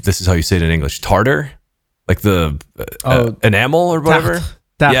don't know if this is how you say it in English, tartar? Like the enamel or whatever?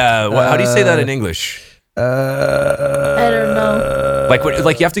 Yeah, how do you say that in English? I don't know.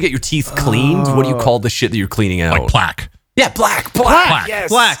 Like you have to get your teeth cleaned? What do you call the shit that you're cleaning out? Like plaque. Yeah, plaque. Yes.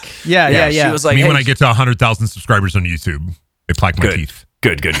 Plaque. Yeah. She was like, when I get to 100,000 subscribers on YouTube, they plaque my teeth.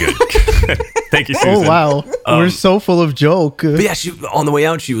 Good. Thank you, Susan. Oh, wow. We're so full of joke. But yeah, on the way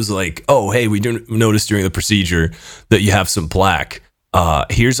out, she was like, oh, hey, we noticed during the procedure that you have some plaque.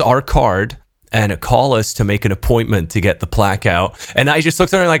 Here's our card, and call us to make an appointment to get the plaque out. And I just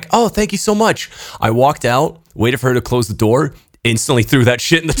looked at her like, oh, thank you so much. I walked out, waited for her to close the door, instantly threw that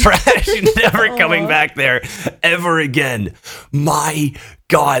shit in the trash, never coming back there ever again. My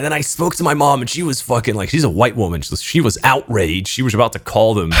God. Then I spoke to my mom, and she was fucking like, she's a white woman. She was outraged. She was about to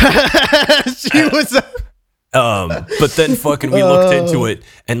call them. But then fucking we looked into it,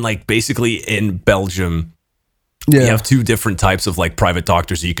 and like basically in Belgium, you have two different types of like private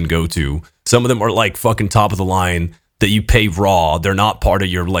doctors that you can go to. Some of them are like fucking top of the line that you pay raw. They're not part of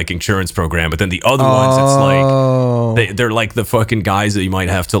your like insurance program. But then the other ones, it's like no. They're like the fucking guys that you might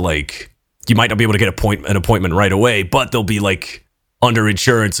have to like. You might not be able to get an appointment right away, but they'll be like under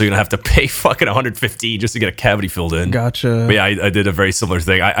insurance, so you're gonna have to pay fucking $150 just to get a cavity filled in. Gotcha. But yeah, I did a very similar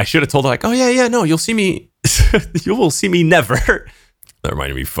thing. I should have told her like, oh yeah, no, you'll see me. You will see me never. That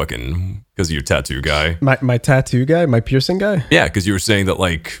reminded me fucking because of your tattoo guy. My tattoo guy, my piercing guy. Yeah, because you were saying that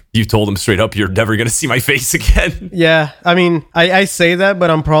like you told him straight up, you're never gonna see my face again. Yeah, I mean, I say that,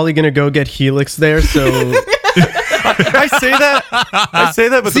 but I'm probably gonna go get Helix there. So. I say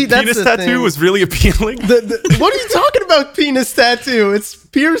that, but See, the penis that's the tattoo thing. was really appealing. What are you talking about? Penis tattoo? It's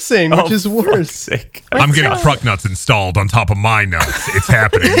piercing, which is fuck's worse. sake. I'm getting truck nuts installed on top of my nuts. It's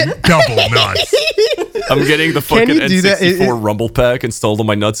happening. Double nuts. I'm getting the fucking you do that? N64 rumble pack installed on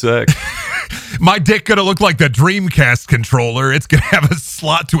my nutsack. My dick gonna look like the Dreamcast controller. It's gonna have a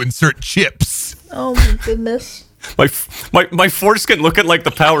slot to insert chips. Oh my goodness. My foreskin looking like the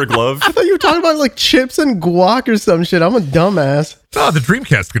Power Glove. I thought you were talking about like chips and guac or some shit. I'm a dumbass. Oh, the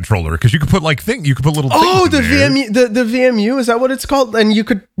Dreamcast controller, because you could put like you could put little things Oh, in the there. VMU, the VMU, is that what it's called? And you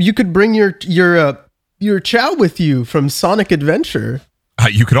could bring your chow with you from Sonic Adventure.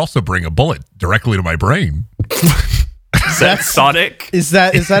 You could also bring a bullet directly to my brain. Is that Sonic? Is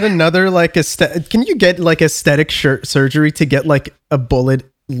that another like can you get like aesthetic surgery to get like a bullet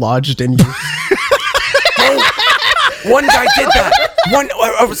lodged in you? One guy did that.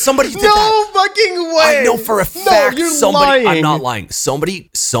 Somebody did that. No fucking way. I know for a fact you're somebody. lying. I'm not lying. Somebody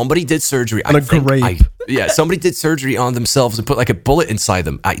did surgery. On a grape. Somebody did surgery on themselves and put like a bullet inside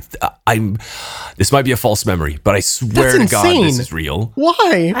them. I'm. This might be a false memory, but I swear That's to God, insane. this is real.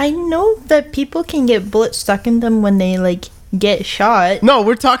 Why? I know that people can get bullets stuck in them when they like get shot. No,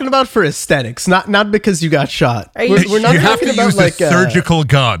 we're talking about for aesthetics, not because you got shot. Are you We're not You have to talking about use like a surgical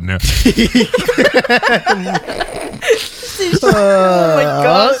gun. Oh my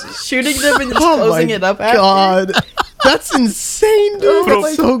gosh, shooting them and just closing it up after. God, that's insane, dude.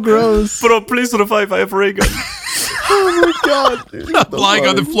 That's so gross. Bro, please revive. I have a ray gun. Oh my God, dude. I'm lying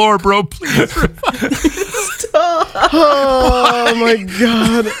on the floor, bro. Please. Oh my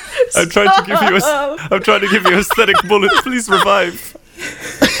God. I'm trying to give you aesthetic bullet. Please revive.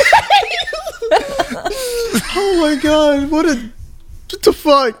 Oh my God. What the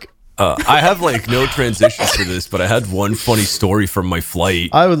fuck? I have like no transitions for this, but I had one funny story from my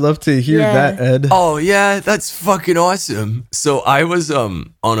flight. I would love to hear Yeah. that, Ed. Oh yeah, that's fucking awesome. So I was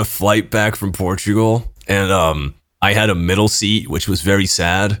on a flight back from Portugal, and I had a middle seat, which was very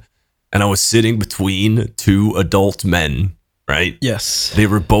sad, and I was sitting between two adult men, right? Yes. They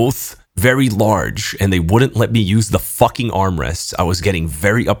were both very large, and they wouldn't let me use the fucking armrests. I was getting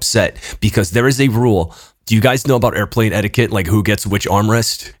very upset because there is a rule. Do you guys know about airplane etiquette, like who gets which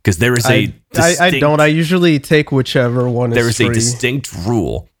armrest? Because there is a I don't. I usually take whichever one there is is free. a distinct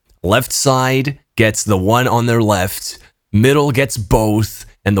rule. Left side gets the one on their left, middle gets both,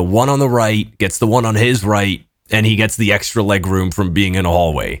 and the one on the right gets the one on his right, and he gets the extra leg room from being in a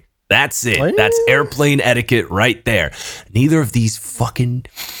hallway. That's it. What? That's airplane etiquette right there. Neither of these fucking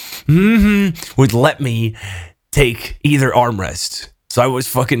would let me take either armrest. So I was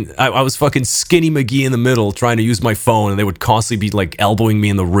fucking skinny McGee in the middle trying to use my phone, and they would constantly be like elbowing me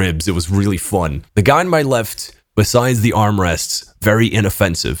in the ribs. It was really fun. The guy on my left, besides the armrests, very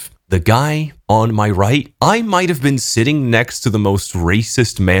inoffensive. The guy on my right, I might have been sitting next to the most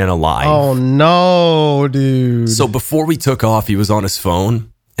racist man alive. Oh no, dude. So before we took off, he was on his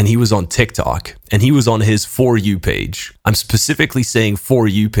phone and he was on TikTok and he was on his For You page. I'm specifically saying For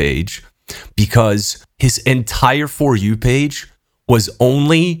You page because his entire For You page was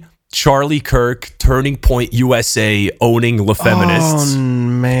only Charlie Kirk, Turning Point USA, owning Le Feminists. Oh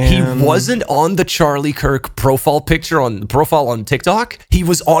man. He wasn't on the Charlie Kirk profile on TikTok. He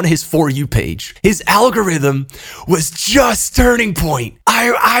was on his For You page. His algorithm was just Turning Point.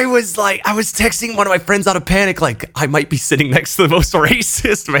 I was texting one of my friends out of panic, like, I might be sitting next to the most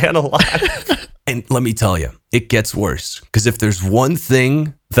racist man alive. And let me tell you, it gets worse. Because if there's one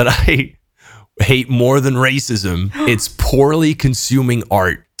thing that I hate more than racism, it's poorly consuming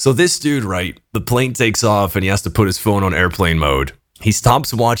art. So this dude, right, the plane takes off and he has to put his phone on airplane mode. He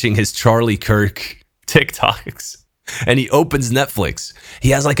stops watching his Charlie Kirk TikToks and he opens Netflix. He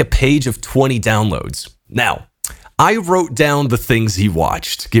has like a page of 20 downloads. Now, I wrote down the things he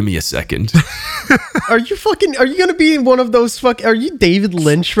watched. Give me a second. Are you gonna be one of those are you David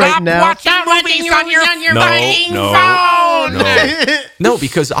Lynch right now? Watching movies on your No, fucking no. phone. No,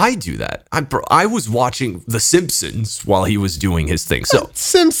 because I do that. I was watching The Simpsons while he was doing his thing. So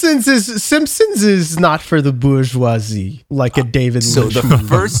Simpsons is not for the bourgeoisie, like a David So Lynch the movie.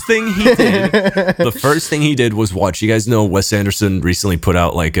 first thing he did was watch. You guys know Wes Anderson recently put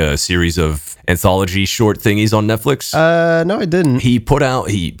out like a series of anthology short thingies on Netflix. No, I didn't. He put out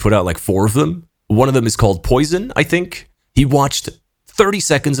like 4 of them. One of them is called Poison, I think. He watched 30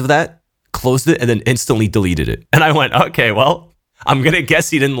 seconds of that, closed it, and then instantly deleted it. And I went, okay, well, I'm going to guess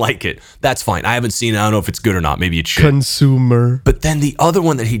he didn't like it. That's fine. I haven't seen it. I don't know if it's good or not. Maybe it's shit. Consumer. But then the other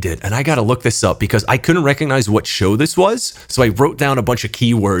one that he did, and I got to look this up because I couldn't recognize what show this was. So I wrote down a bunch of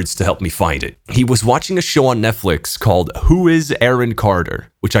keywords to help me find it. He was watching a show on Netflix called Who is Aaron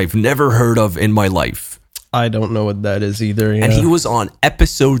Carter, which I've never heard of in my life. I don't know what that is either. Yeah. And he was on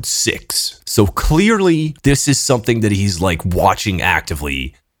episode 6. So clearly this is something that he's like watching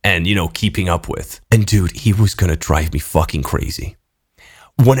actively and, you know, keeping up with. And dude, he was going to drive me fucking crazy.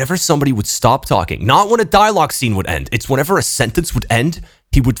 Whenever somebody would stop talking, not when a dialogue scene would end, it's whenever a sentence would end,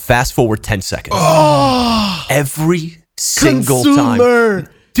 he would fast forward 10 seconds. Every single time.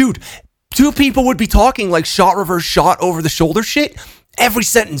 Dude, 2 people would be talking like shot, reverse shot, over the shoulder shit. Every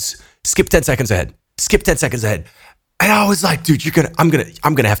sentence, skip 10 seconds ahead. Skip 10 seconds ahead. And I was like, dude, I'm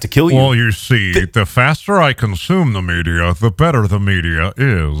gonna have to kill you. Well, you see, the faster I consume the media, the better the media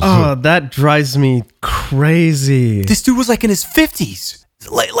is. Oh, that drives me crazy. This dude was like in his 50s.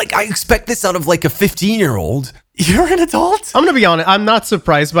 Like I expect this out of like a 15-year-old. You're an adult? I'm gonna be honest. I'm not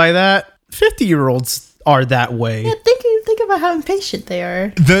surprised by that. 50-year-olds are that way. Yeah, think about how impatient they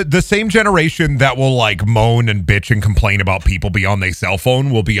are. The same generation that will like moan and bitch and complain about people be on their cell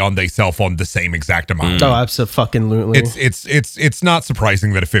phone will be on their cell phone the same exact amount. Oh, absolutely. It's not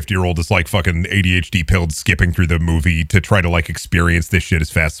surprising that a 50-year-old is like fucking ADHD pilled skipping through the movie to try to like experience this shit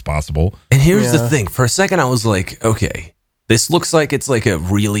as fast as possible. And here's the thing. For a second, I was like, okay, this looks like it's like a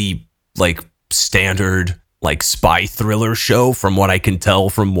really like standard like spy thriller show from what I can tell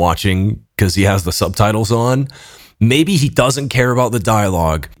from watching because he has the subtitles on. Maybe he doesn't care about the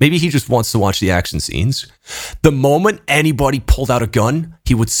dialogue. Maybe he just wants to watch the action scenes. The moment anybody pulled out a gun,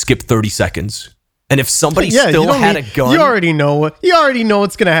 he would skip 30 seconds. And if somebody still had a gun... You already know what's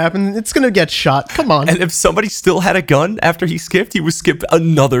going to happen. It's going to get shot. Come on. And if somebody still had a gun after he skipped, he would skip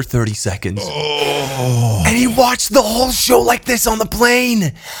another 30 seconds. Oh. And he watched the whole show like this on the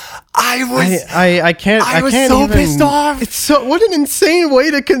plane. I was so pissed off. It's what an insane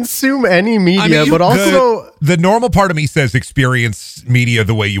way to consume any media, but also the normal part of me says experience media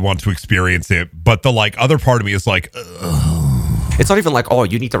the way you want to experience it, but the like other part of me is like, it's not even like, oh,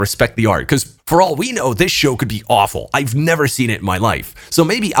 you need to respect the art, because for all we know, this show could be awful. I've never seen it in my life, so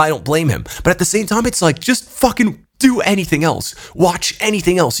maybe I don't blame him. But at the same time, it's like, just fucking do anything else. Watch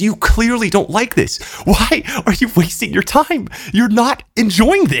anything else. You clearly don't like this. Why are you wasting your time? You're not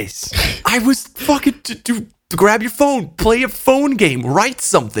enjoying this. I was fucking to grab your phone, play a phone game, write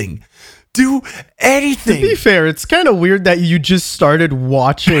something. Do anything. To be fair, it's kind of weird that you just started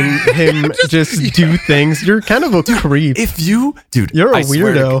watching him just do things. You're kind of a creep. You're a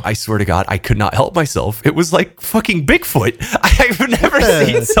weirdo. I swear to God, I could not help myself. It was like fucking Bigfoot. I've never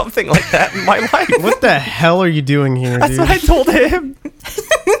seen something like that in my life. What the hell are you doing here, That's dude? what I told him.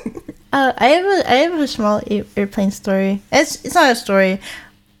 I have a small airplane story. It's not a story.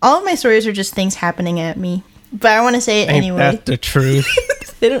 All of my stories are just things happening at me. But I want to say it anyway. That's the truth.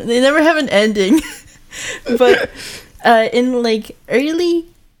 They never have an ending. But in like early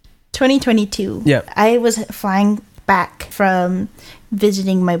 2022, I was flying back from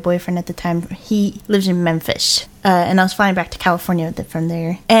visiting my boyfriend at the time. He lives in Memphis. And I was flying back to California from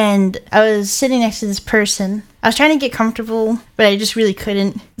there. And I was sitting next to this person. I was trying to get comfortable, but I just really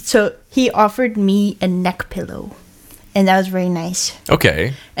couldn't. So he offered me a neck pillow. And that was very nice.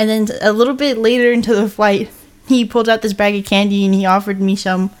 Okay. And then a little bit later into the flight, he pulled out this bag of candy and he offered me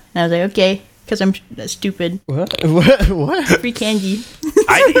some. And I was like, okay, because I'm stupid. What? Free candy.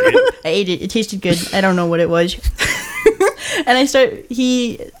 I ate it. I ate it. It tasted good. I don't know what it was. And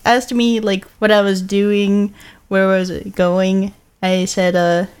he asked me like what I was doing, where was it going. I said,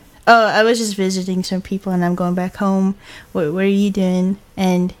 I was just visiting some people and I'm going back home. What are you doing?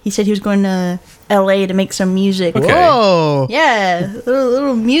 And he said he was going to LA to make some music. Okay. Whoa. Yeah,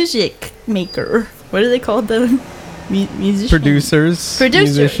 little music maker. What are they called? Them musicians? Producers.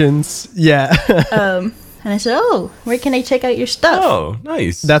 Musicians. Yeah. And I said, oh, where can I check out your stuff? Oh,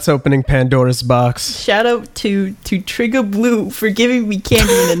 nice. That's opening Pandora's box. Shout out to Trigger Blue for giving me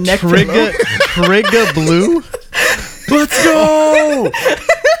candy in a neck pillow. Trigger Blue? Let's go.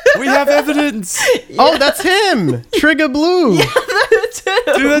 We have evidence. Yeah. Oh, that's him. Trigger Blue. Yeah, that's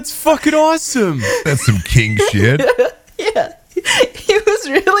him. Dude, that's fucking awesome. That's some king shit. Yeah.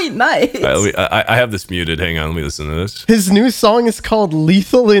 nice. I have this muted. Hang on, let me listen to this. His new song is called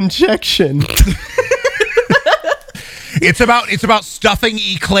Lethal Injection. It's about stuffing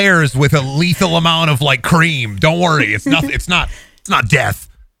eclairs with a lethal amount of like cream. Don't worry, it's not death.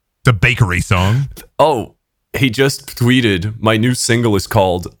 It's a bakery song. Oh, he just tweeted, my new single is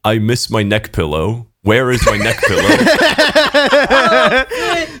called I Miss My Neck Pillow. Where is my neck pillow?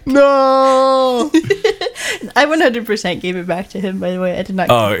 No. I 100% gave it back to him, by the way. I did not.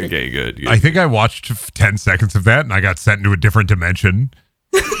 Oh, keep it. okay, good. I think I watched 10 seconds of that and I got sent into a different dimension.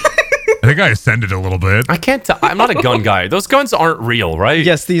 I think I ascended a little bit. I can't tell. I'm not a gun guy. Those guns aren't real, right?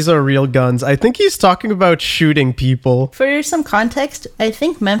 Yes, these are real guns. I think he's talking about shooting people. For some context, I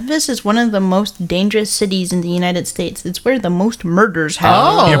think Memphis is one of the most dangerous cities in the United States. It's where the most murders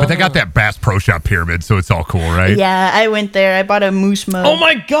happen. Oh. Yeah, but they got that Bass Pro Shop pyramid, so it's all cool, right? Yeah, I went there. I bought a moose mug. Oh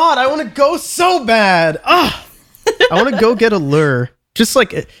my god, I want to go so bad. I want to go get a lure. Just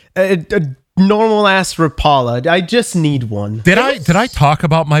like a normal ass Rapala. I just need one. Did I talk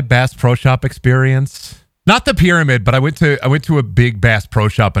about my Bass Pro Shop experience? Not the pyramid, but I went to a big Bass Pro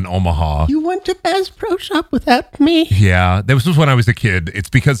Shop in Omaha. You went to Bass Pro Shop without me? Yeah, this was when I was a kid. It's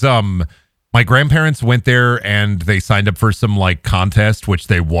because my grandparents went there and they signed up for some like contest, which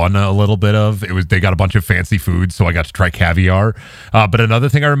they won a little bit of. They got a bunch of fancy food, so I got to try caviar. But another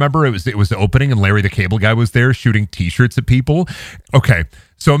thing I remember, it was the opening and Larry the Cable Guy was there shooting T-shirts at people. Okay,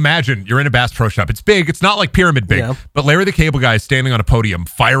 so imagine you're in a Bass Pro Shop. It's big. It's not like pyramid big, Yeah. but Larry the Cable Guy is standing on a podium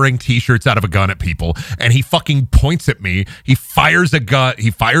firing T-shirts out of a gun at people, and he fucking points at me. He fires a gun.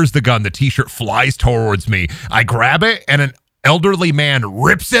 He fires the gun. The T-shirt flies towards me. I grab it, and an elderly man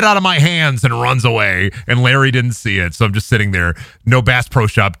rips it out of my hands and runs away, and Larry didn't see it, so I'm just sitting there. No Bass Pro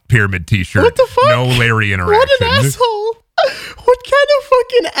Shop pyramid T-shirt. What the fuck? No Larry interaction. What an asshole. What kind of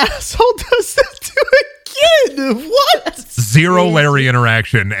fucking asshole does that to a kid? What? Zero Larry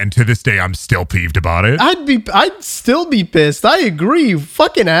interaction, and to this day, I'm still peeved about it. I'd still be pissed. I agree.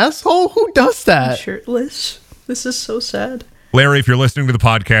 Fucking asshole. Who does that? Shirtless. This is so sad. Larry, if you're listening to the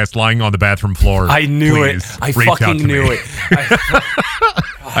podcast, lying on the bathroom floor, I knew please it. I reach out fucking to knew me. it.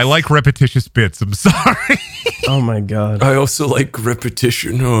 I like repetitious bits. I'm sorry. Oh my god. I also like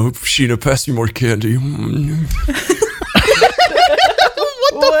repetition. Oh, Sheena, pass me more candy.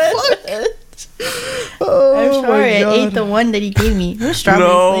 What? I'm sorry, I ate the one that he gave me. It was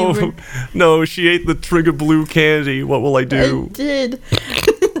strawberry flavored. No, she ate the Trigger Blue candy. What will I I do? did.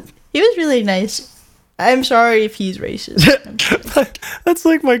 He was really nice. I'm sorry if he's racist. That's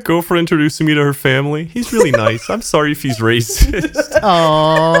like my girlfriend introducing me to her family. He's really nice. I'm sorry if he's racist.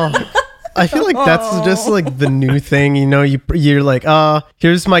 Oh. I feel like that's just like the new thing, you know. You're like,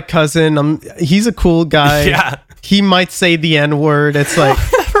 here's my cousin. He's a cool guy. Yeah. He might say the N-word. It's like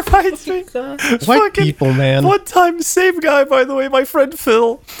Reminds me. white Fucking- people, man. One time, same guy, by the way, my friend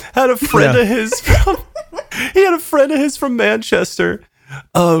Phil had a friend Yeah. of his from he had a friend of his from Manchester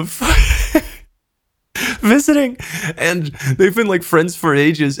of visiting, and they've been like friends for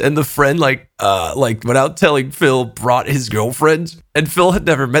ages, and the friend like without telling Phil brought his girlfriend, and Phil had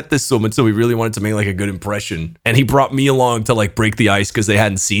never met this woman, so he really wanted to make like a good impression, and he brought me along to like break the ice because they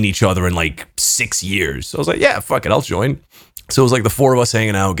hadn't seen each other in like 6 years. So I was like, yeah, fuck it, I'll join. So it was like the four of us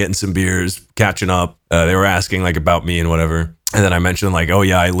hanging out, getting some beers, catching up. They were asking like about me and whatever. And then I mentioned like, oh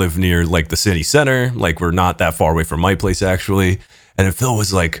yeah, I live near like the city center. Like we're not that far away from my place actually. And then Phil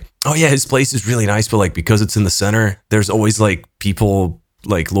was like, oh yeah, his place is really nice, but like because it's in the center, there's always like people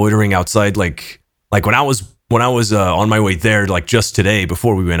like loitering outside. Like when I was on my way there, like just today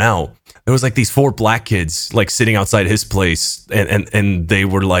before we went out, there was like these 4 black kids like sitting outside his place, and they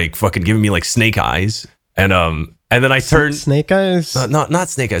were like fucking giving me like snake eyes. And then I turned Snake eyes? not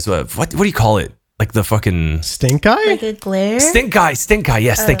snake eyes. What do you call it? Like the fucking Stink eye? Like a glare? stink eye.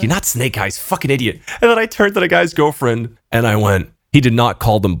 Yes, thank you. Not snake eyes. Fucking idiot. And then I turned to the guy's girlfriend and I went, he did not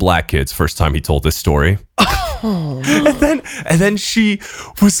call them black kids first time he told this story. Oh. and then she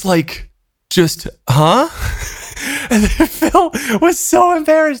was like, just, huh? And then Phil was so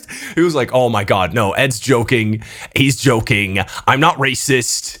embarrassed. He was like, oh my God, no, Ed's joking. He's joking. I'm not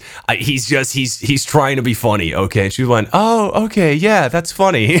racist. He's trying to be funny. Okay. And she went, oh, okay. Yeah, that's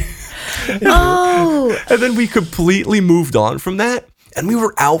funny. Oh, And then we completely moved on from that. And we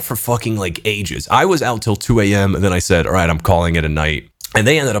were out for fucking like ages. I was out till 2 a.m. And then I said, all right, I'm calling it a night. And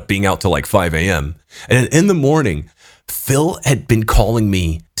they ended up being out till like 5 a.m. And in the morning, Phil had been calling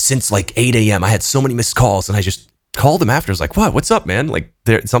me since like 8 a.m. I had so many missed calls and I just called him after. I was like, what's up, man? Like,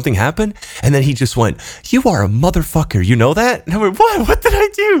 something happened? And then he just went, you are a motherfucker. You know that? And I went, what did I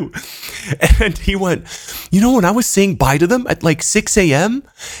do? And he went, when I was saying bye to them at like 6 a.m.,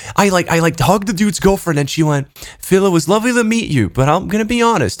 I hugged the dude's girlfriend, and she went, Phil, it was lovely to meet you, but I'm going to be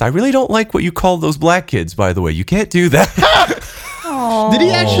honest. I really don't like what you call those black kids, by the way. You can't do that. Did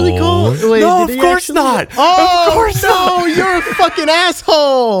he actually call? Wait, no, did of he course actually- not. Oh, Of course no, not. you're a fucking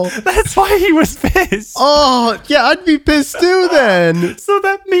asshole. That's why he was pissed. Oh, yeah, I'd be pissed too then. So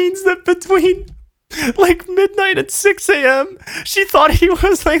that means that between like midnight and 6 a.m., she thought he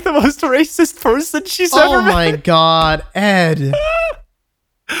was like the most racist person she's ever Oh met. my God, Ed.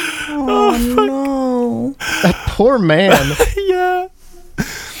 Oh, no. That poor man. Yeah.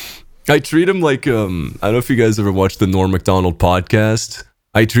 I treat him like I don't know if you guys ever watched the Norm Macdonald podcast.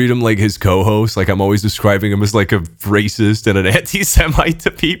 I treat him like his co-host. Like, I'm always describing him as like a racist and an anti-Semite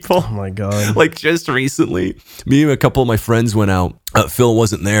to people. Oh my God. Like, just recently, me and a couple of my friends went out. Phil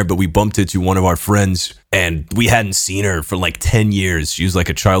wasn't there, but we bumped into one of our friends, and we hadn't seen her for like 10 years. She was like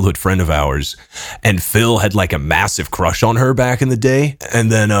a childhood friend of ours. And Phil had like a massive crush on her back in the day. And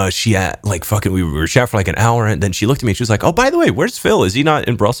then she had like we were chatting for like an hour, and then she looked at me and she was like, oh, by the way, where's Phil? Is he not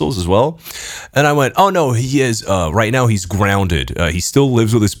in Brussels as well? And I went, oh, no, he is. Right now, he's grounded. He still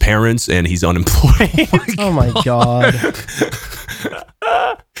lives with his parents, and he's unemployed. Oh my God.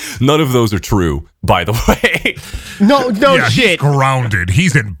 None of those are true, by the way. No Yeah, he's shit. grounded.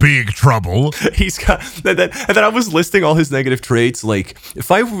 He's in big trouble. He's got and then I was listing all his negative traits. Like, if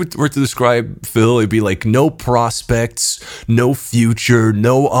I were to describe Phil, it'd be like no prospects, no future,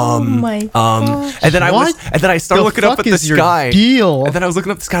 no my gosh. and then I started The looking up fuck at the is your sky. deal? And then I was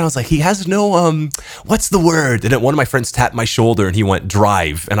looking up at the sky, and I was like, he has no what's the word? And then one of my friends tapped my shoulder, and he went,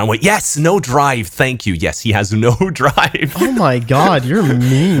 drive. And I went, yes, no drive, thank you. Yes, he has no drive. Oh my God, you're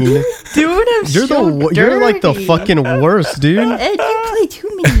mean. Dude, I'm You're like the fucking worst, dude. Ed,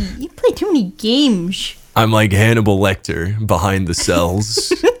 you play too many games. I'm like Hannibal Lecter behind the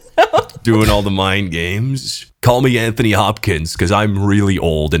cells, doing all the mind games. Call me Anthony Hopkins, because I'm really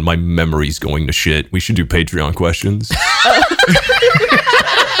old and my memory's going to shit. We should do Patreon questions.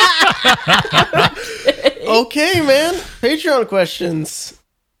 Okay, man. Patreon questions.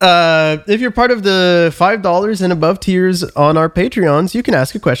 If you're part of the $5 and above tiers on our Patreons, you can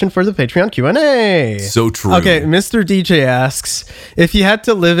ask a question for the Patreon Q&A. So true. Okay, Mr. DJ asks, if you had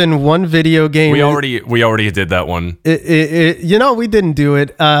to live in one video game... We already did that one. we didn't do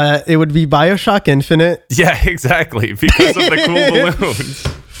it. It would be BioShock Infinite. Yeah, exactly. Because of the cool balloons.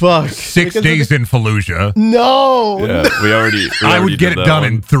 Fuck. 6 days in Fallujah. No. Yeah, we already I would get did it that done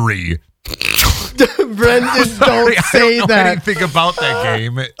one. in 3. Brendan, don't say I don't know that. anything about that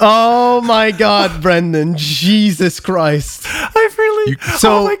game. Oh my God, Brendan. Jesus Christ. I really.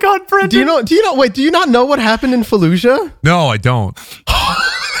 So, oh my God, Brendan. Do you not know what happened in Fallujah? No, I don't.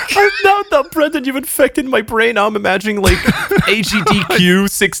 Now, Brendan, you've infected my brain. Now I'm imagining like AGDQ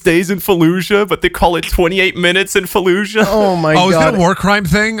 6 days in Fallujah, but they call it 28 minutes in Fallujah. Oh my Oh, is God. that a war crime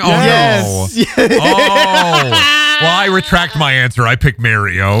thing? Oh, Yes. no. Oh. Well, I retract my answer. I pick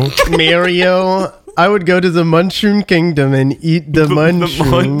Mario. Mario. I would go to the Mushroom Kingdom and eat the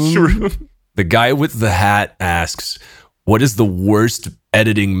mushroom. mushroom. The guy with the hat asks, what is the worst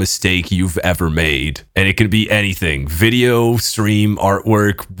editing mistake you've ever made? And it can be anything. Video, stream,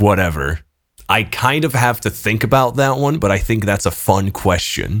 artwork, whatever. I kind of have to think about that one, but I think that's a fun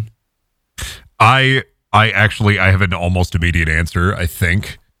question. I have an almost immediate answer, I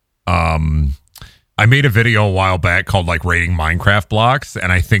think. I made a video a while back called like rating Minecraft blocks,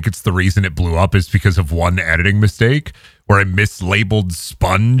 and I think it's the reason it blew up is because of one editing mistake where I mislabeled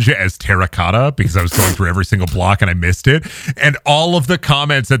sponge as terracotta because I was going through every single block and I missed it. And all of the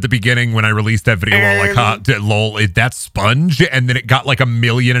comments at the beginning when I released that video were like, lol, that's sponge. And then it got like 1.5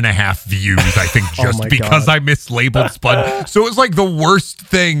 million views, I think, just my because God. I mislabeled sponge. So it was like the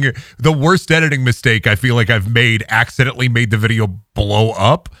worst editing mistake I feel like I've made, accidentally made the video blow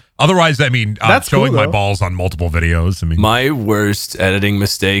up. Otherwise, I mean, That's showing cool, my though. balls on multiple videos. I mean, My worst editing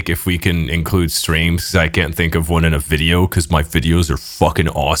mistake, if we can include streams, because I can't think of one in a video because my videos are fucking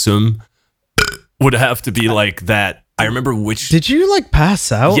awesome, would have to be like that. I remember which... Did you like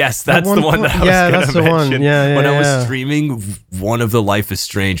pass out? Yes, that's the one that I was Yeah, going that's to the mention. one. Yeah, when I yeah. was streaming one of the Life is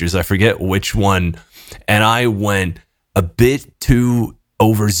Strangers, I forget which one, and I went a bit too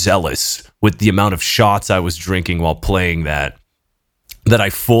overzealous with the amount of shots I was drinking while playing that I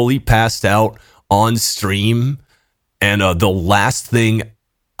fully passed out on stream. And the last thing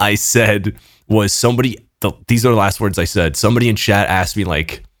I said was these are the last words I said. Somebody in chat asked me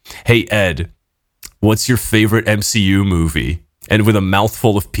like, hey, Ed, what's your favorite MCU movie? And with a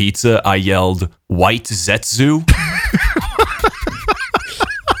mouthful of pizza, I yelled, White Zetsu.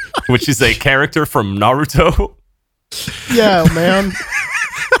 which is a character from Naruto. Yeah, man.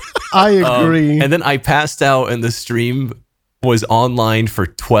 I agree. And then I passed out, and the stream was online for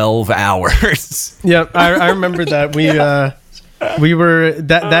 12 hours. Yep, I remember that. We were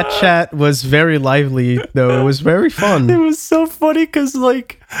that chat was very lively though. It was very It fun. was so funny because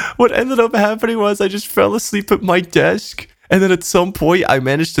like what ended up happening was I just fell asleep at my desk, and then at some point I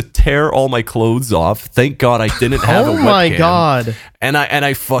managed to tear all my clothes off. Thank God I didn't have a Oh webcam. my god. And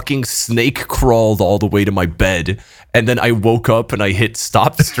I fucking snake crawled all the way to my bed, and then I woke up and I hit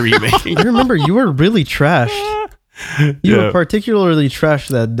stop streaming. I remember you were really trashed. You were particularly trashed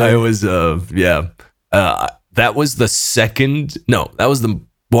that day. I was that was the second. No, that was the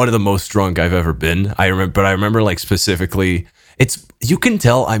one of the most drunk I've ever been. I remember like specifically. You can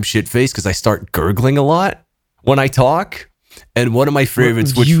tell I'm shit faced because I start gurgling a lot when I talk. And one of my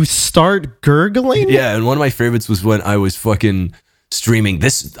favorites, which you start gurgling? yeah, and one of my favorites was when I was fucking streaming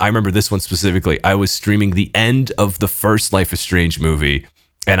this. I remember this one specifically. I was streaming the end of the first Life is Strange movie,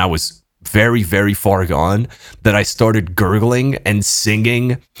 and I was very, very far gone that I started gurgling and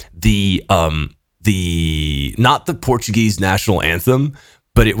singing the not the Portuguese national anthem,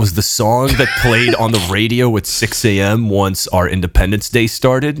 but it was the song that played on the radio at 6 a.m. once our Independence Day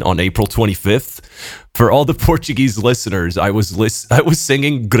started on April 25th. For all the Portuguese listeners, I was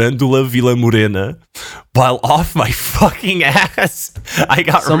singing Grândola Vila Morena while off my fucking ass. I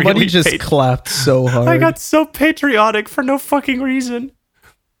got Somebody really just clapped so hard. I got so patriotic for no fucking reason.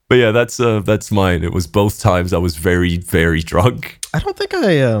 But yeah, that's mine. It was both times I was very, very drunk. I don't think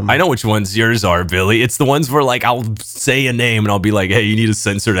I I know which ones yours are, Billy. It's the ones where like I'll say a name and I'll be like, "Hey, you need to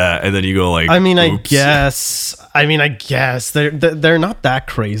censor that," and then you go like, I mean, "Oops." I guess they're not that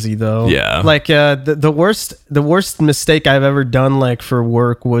crazy though. Yeah. Like the worst mistake I've ever done like for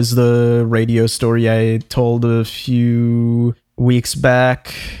work was the radio story I told a few weeks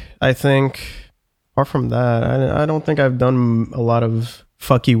back. I think. Apart from that, I don't think I've done a lot of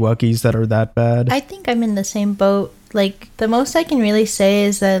fucky wuckies that are that bad. I think I'm in the same boat. Like, the most I can really say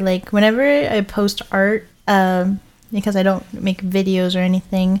is that, like, whenever I post art, because I don't make videos or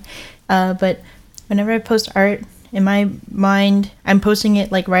anything, but whenever I post art, in my mind, I'm posting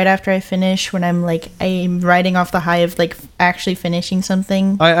it, like, right after I finish, when I'm riding off the high of, like, actually finishing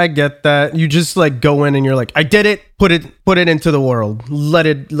something. I get that. You just like go in and you're like, I did it. Put it into the world. Let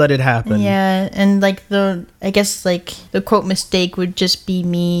it happen. Yeah, and like I guess like the quote mistake would just be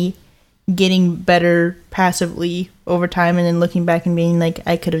me getting better passively over time, and then looking back and being like,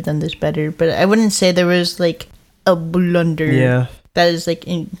 I could have done this better. But I wouldn't say there was like a blunder. Yeah. That is like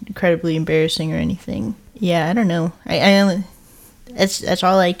incredibly embarrassing or anything. Yeah, I don't know. I that's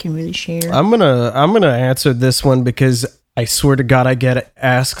all I can really share. I'm gonna answer this one because I swear to God I get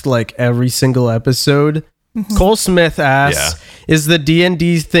asked like every single episode. Cole Smith asks, "Is the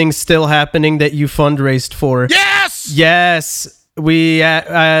D&D thing still happening that you fundraised for?" Yes! Yes. We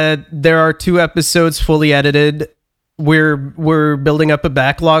there are 2 episodes fully edited. We're building up a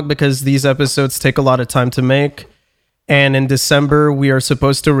backlog because these episodes take a lot of time to make. And in December we are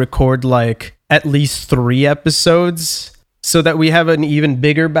supposed to record like at least 3 episodes so that we have an even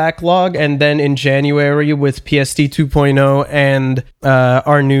bigger backlog. And then in January with PST 2.0 and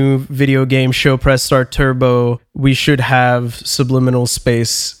our new video game show Press Start Turbo, we should have Subliminal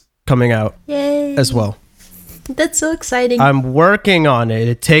Space coming out Yay. as well. That's so exciting. I'm working on it.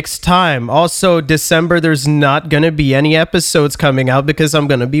 It takes time. Also, December, there's not going to be any episodes coming out because I'm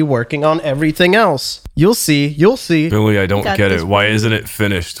going to be working on everything else. You'll see. Billy, I don't Got get this, it. Why isn't it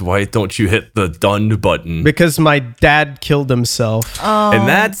finished? Why don't you hit the done button? Because my dad killed himself. Oh, And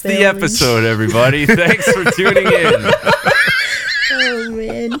that's Billy. the episode, everybody. Thanks for tuning in. Oh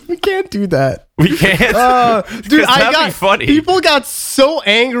man. We can't do that. We can't. Dude, that'd be funny. People got so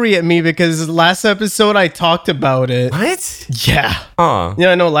angry at me because last episode I talked about it. What? Yeah. Huh.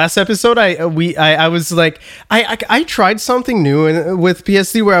 Yeah, no. Last episode, I was like, I tried something new with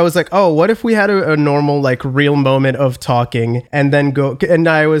PSD where I was like, oh, what if we had a normal like real moment of talking and then go? And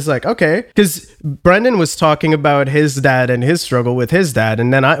I was like, okay, because Brendan was talking about his dad and his struggle with his dad,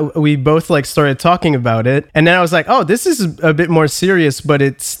 and then we both like started talking about it, and then I was like, oh, this is a bit more serious, but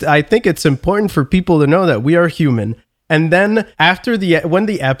I think it's important for people to know that we are human. And then after when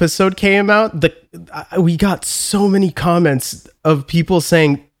the episode came out, we got so many comments of people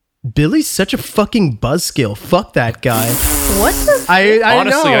saying, Billy's such a fucking buzzkill. Fuck that guy. What the I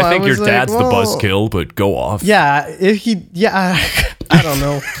Honestly, know. I think your was like, dad's the whoa. buzzkill, but go off. Yeah, I don't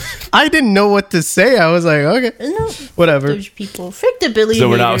know. I didn't know what to say. I was like, okay, No, whatever. those people. Frick the Billy So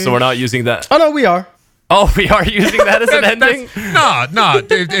we're haters. not using that. Oh no, we are. Oh, we are using that as an ending? No.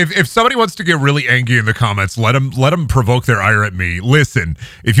 If somebody wants to get really angry in the comments, let them provoke their ire at me. Listen,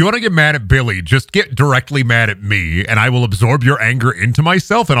 if you want to get mad at Billy, just get directly mad at me, and I will absorb your anger into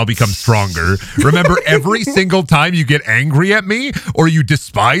myself, and I'll become stronger. Remember, every single time you get angry at me or you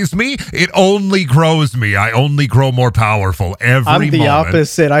despise me, it only grows me. I only grow more powerful every I'm the moment.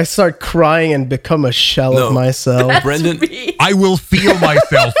 opposite. I start crying and become a shell of myself. Brendan, I will feel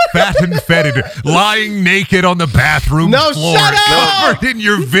myself fat and fetid, lying naked on the bathroom floor, shut up! covered in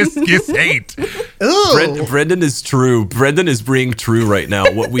your viscous hate. Brendan is true. Brendan is being true right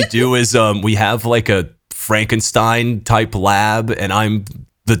now. What we do is we have like a Frankenstein type lab, and I'm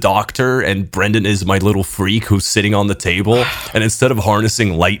the doctor, and Brendan is my little freak who's sitting on the table. And instead of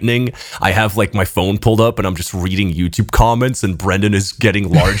harnessing lightning, I have like my phone pulled up and I'm just reading YouTube comments, and Brendan is getting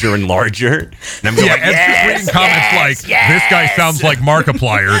larger and larger. And I'm going, Reading comments this guy sounds like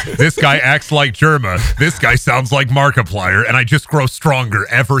Markiplier, this guy acts like Germa, this guy sounds like Markiplier, and I just grow stronger,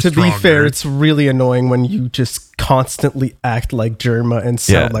 ever To stronger. be fair, it's really annoying when you just constantly act like Germa and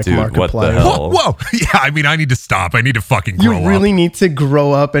sound like dude, Markiplier. what the hell? Whoa. Yeah, I mean, I need to stop. I need to fucking grow You really up. need to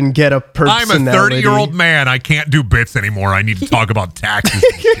grow up and get a personality. I'm a 30-year-old man. I can't do bits anymore. I need to talk about taxes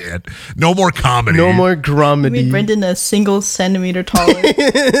and shit. No more comedy. No more Made gromedy. Brendan a single centimeter taller.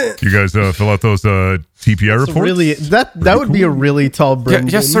 You guys fill out those TPI reports? Really, that would be a really tall Brendan.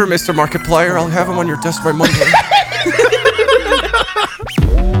 yes, sir, Mr. Markiplier. I'll have him on your desk by Monday.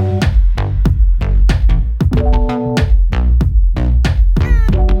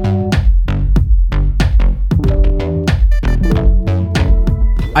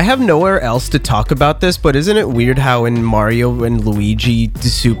 I have nowhere else to talk about this, but isn't it weird how in Mario and Luigi the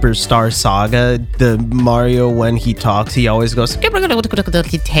Superstar Saga, the Mario, when he talks, he always goes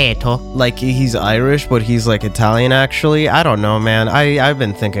like he's Irish, but he's like Italian actually? I don't know, man. I've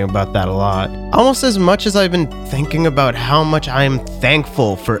been thinking about that a lot. Almost as much as I've been thinking about how much I am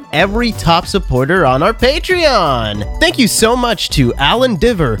thankful for every top supporter on our Patreon. Thank you so much to Alan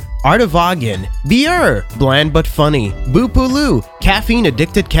Diver, Artavagan, Bier, Bland But Funny, Boopulu, Caffeine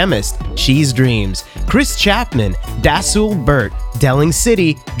Addicted Chemist, Cheese Dreams, Chris Chapman, Dasul Burt, Delling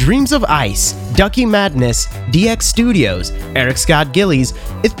City, Dreams of Ice, Ducky Madness, DX Studios, Eric Scott Gillies,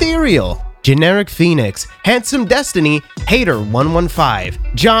 Ethereal, Generic Phoenix, Handsome Destiny,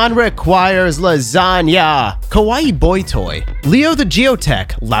 Hater115, John Requires Lasagna, Kawaii Boy Toy, Leo the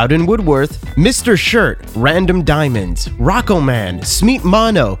Geotech, Loudon Woodworth, Mr. Shirt, Random Diamonds, Rocco Man, Smeet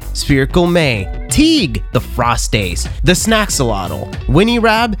Mono, Spherical May, Teague, The Frost Ace, The Snaxolotl, Winnie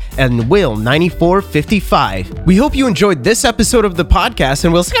Rab, and Will 9455. We hope you enjoyed this episode of the podcast,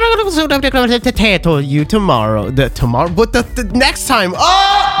 and we'll see you tomorrow. The next time.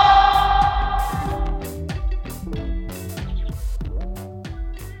 Oh!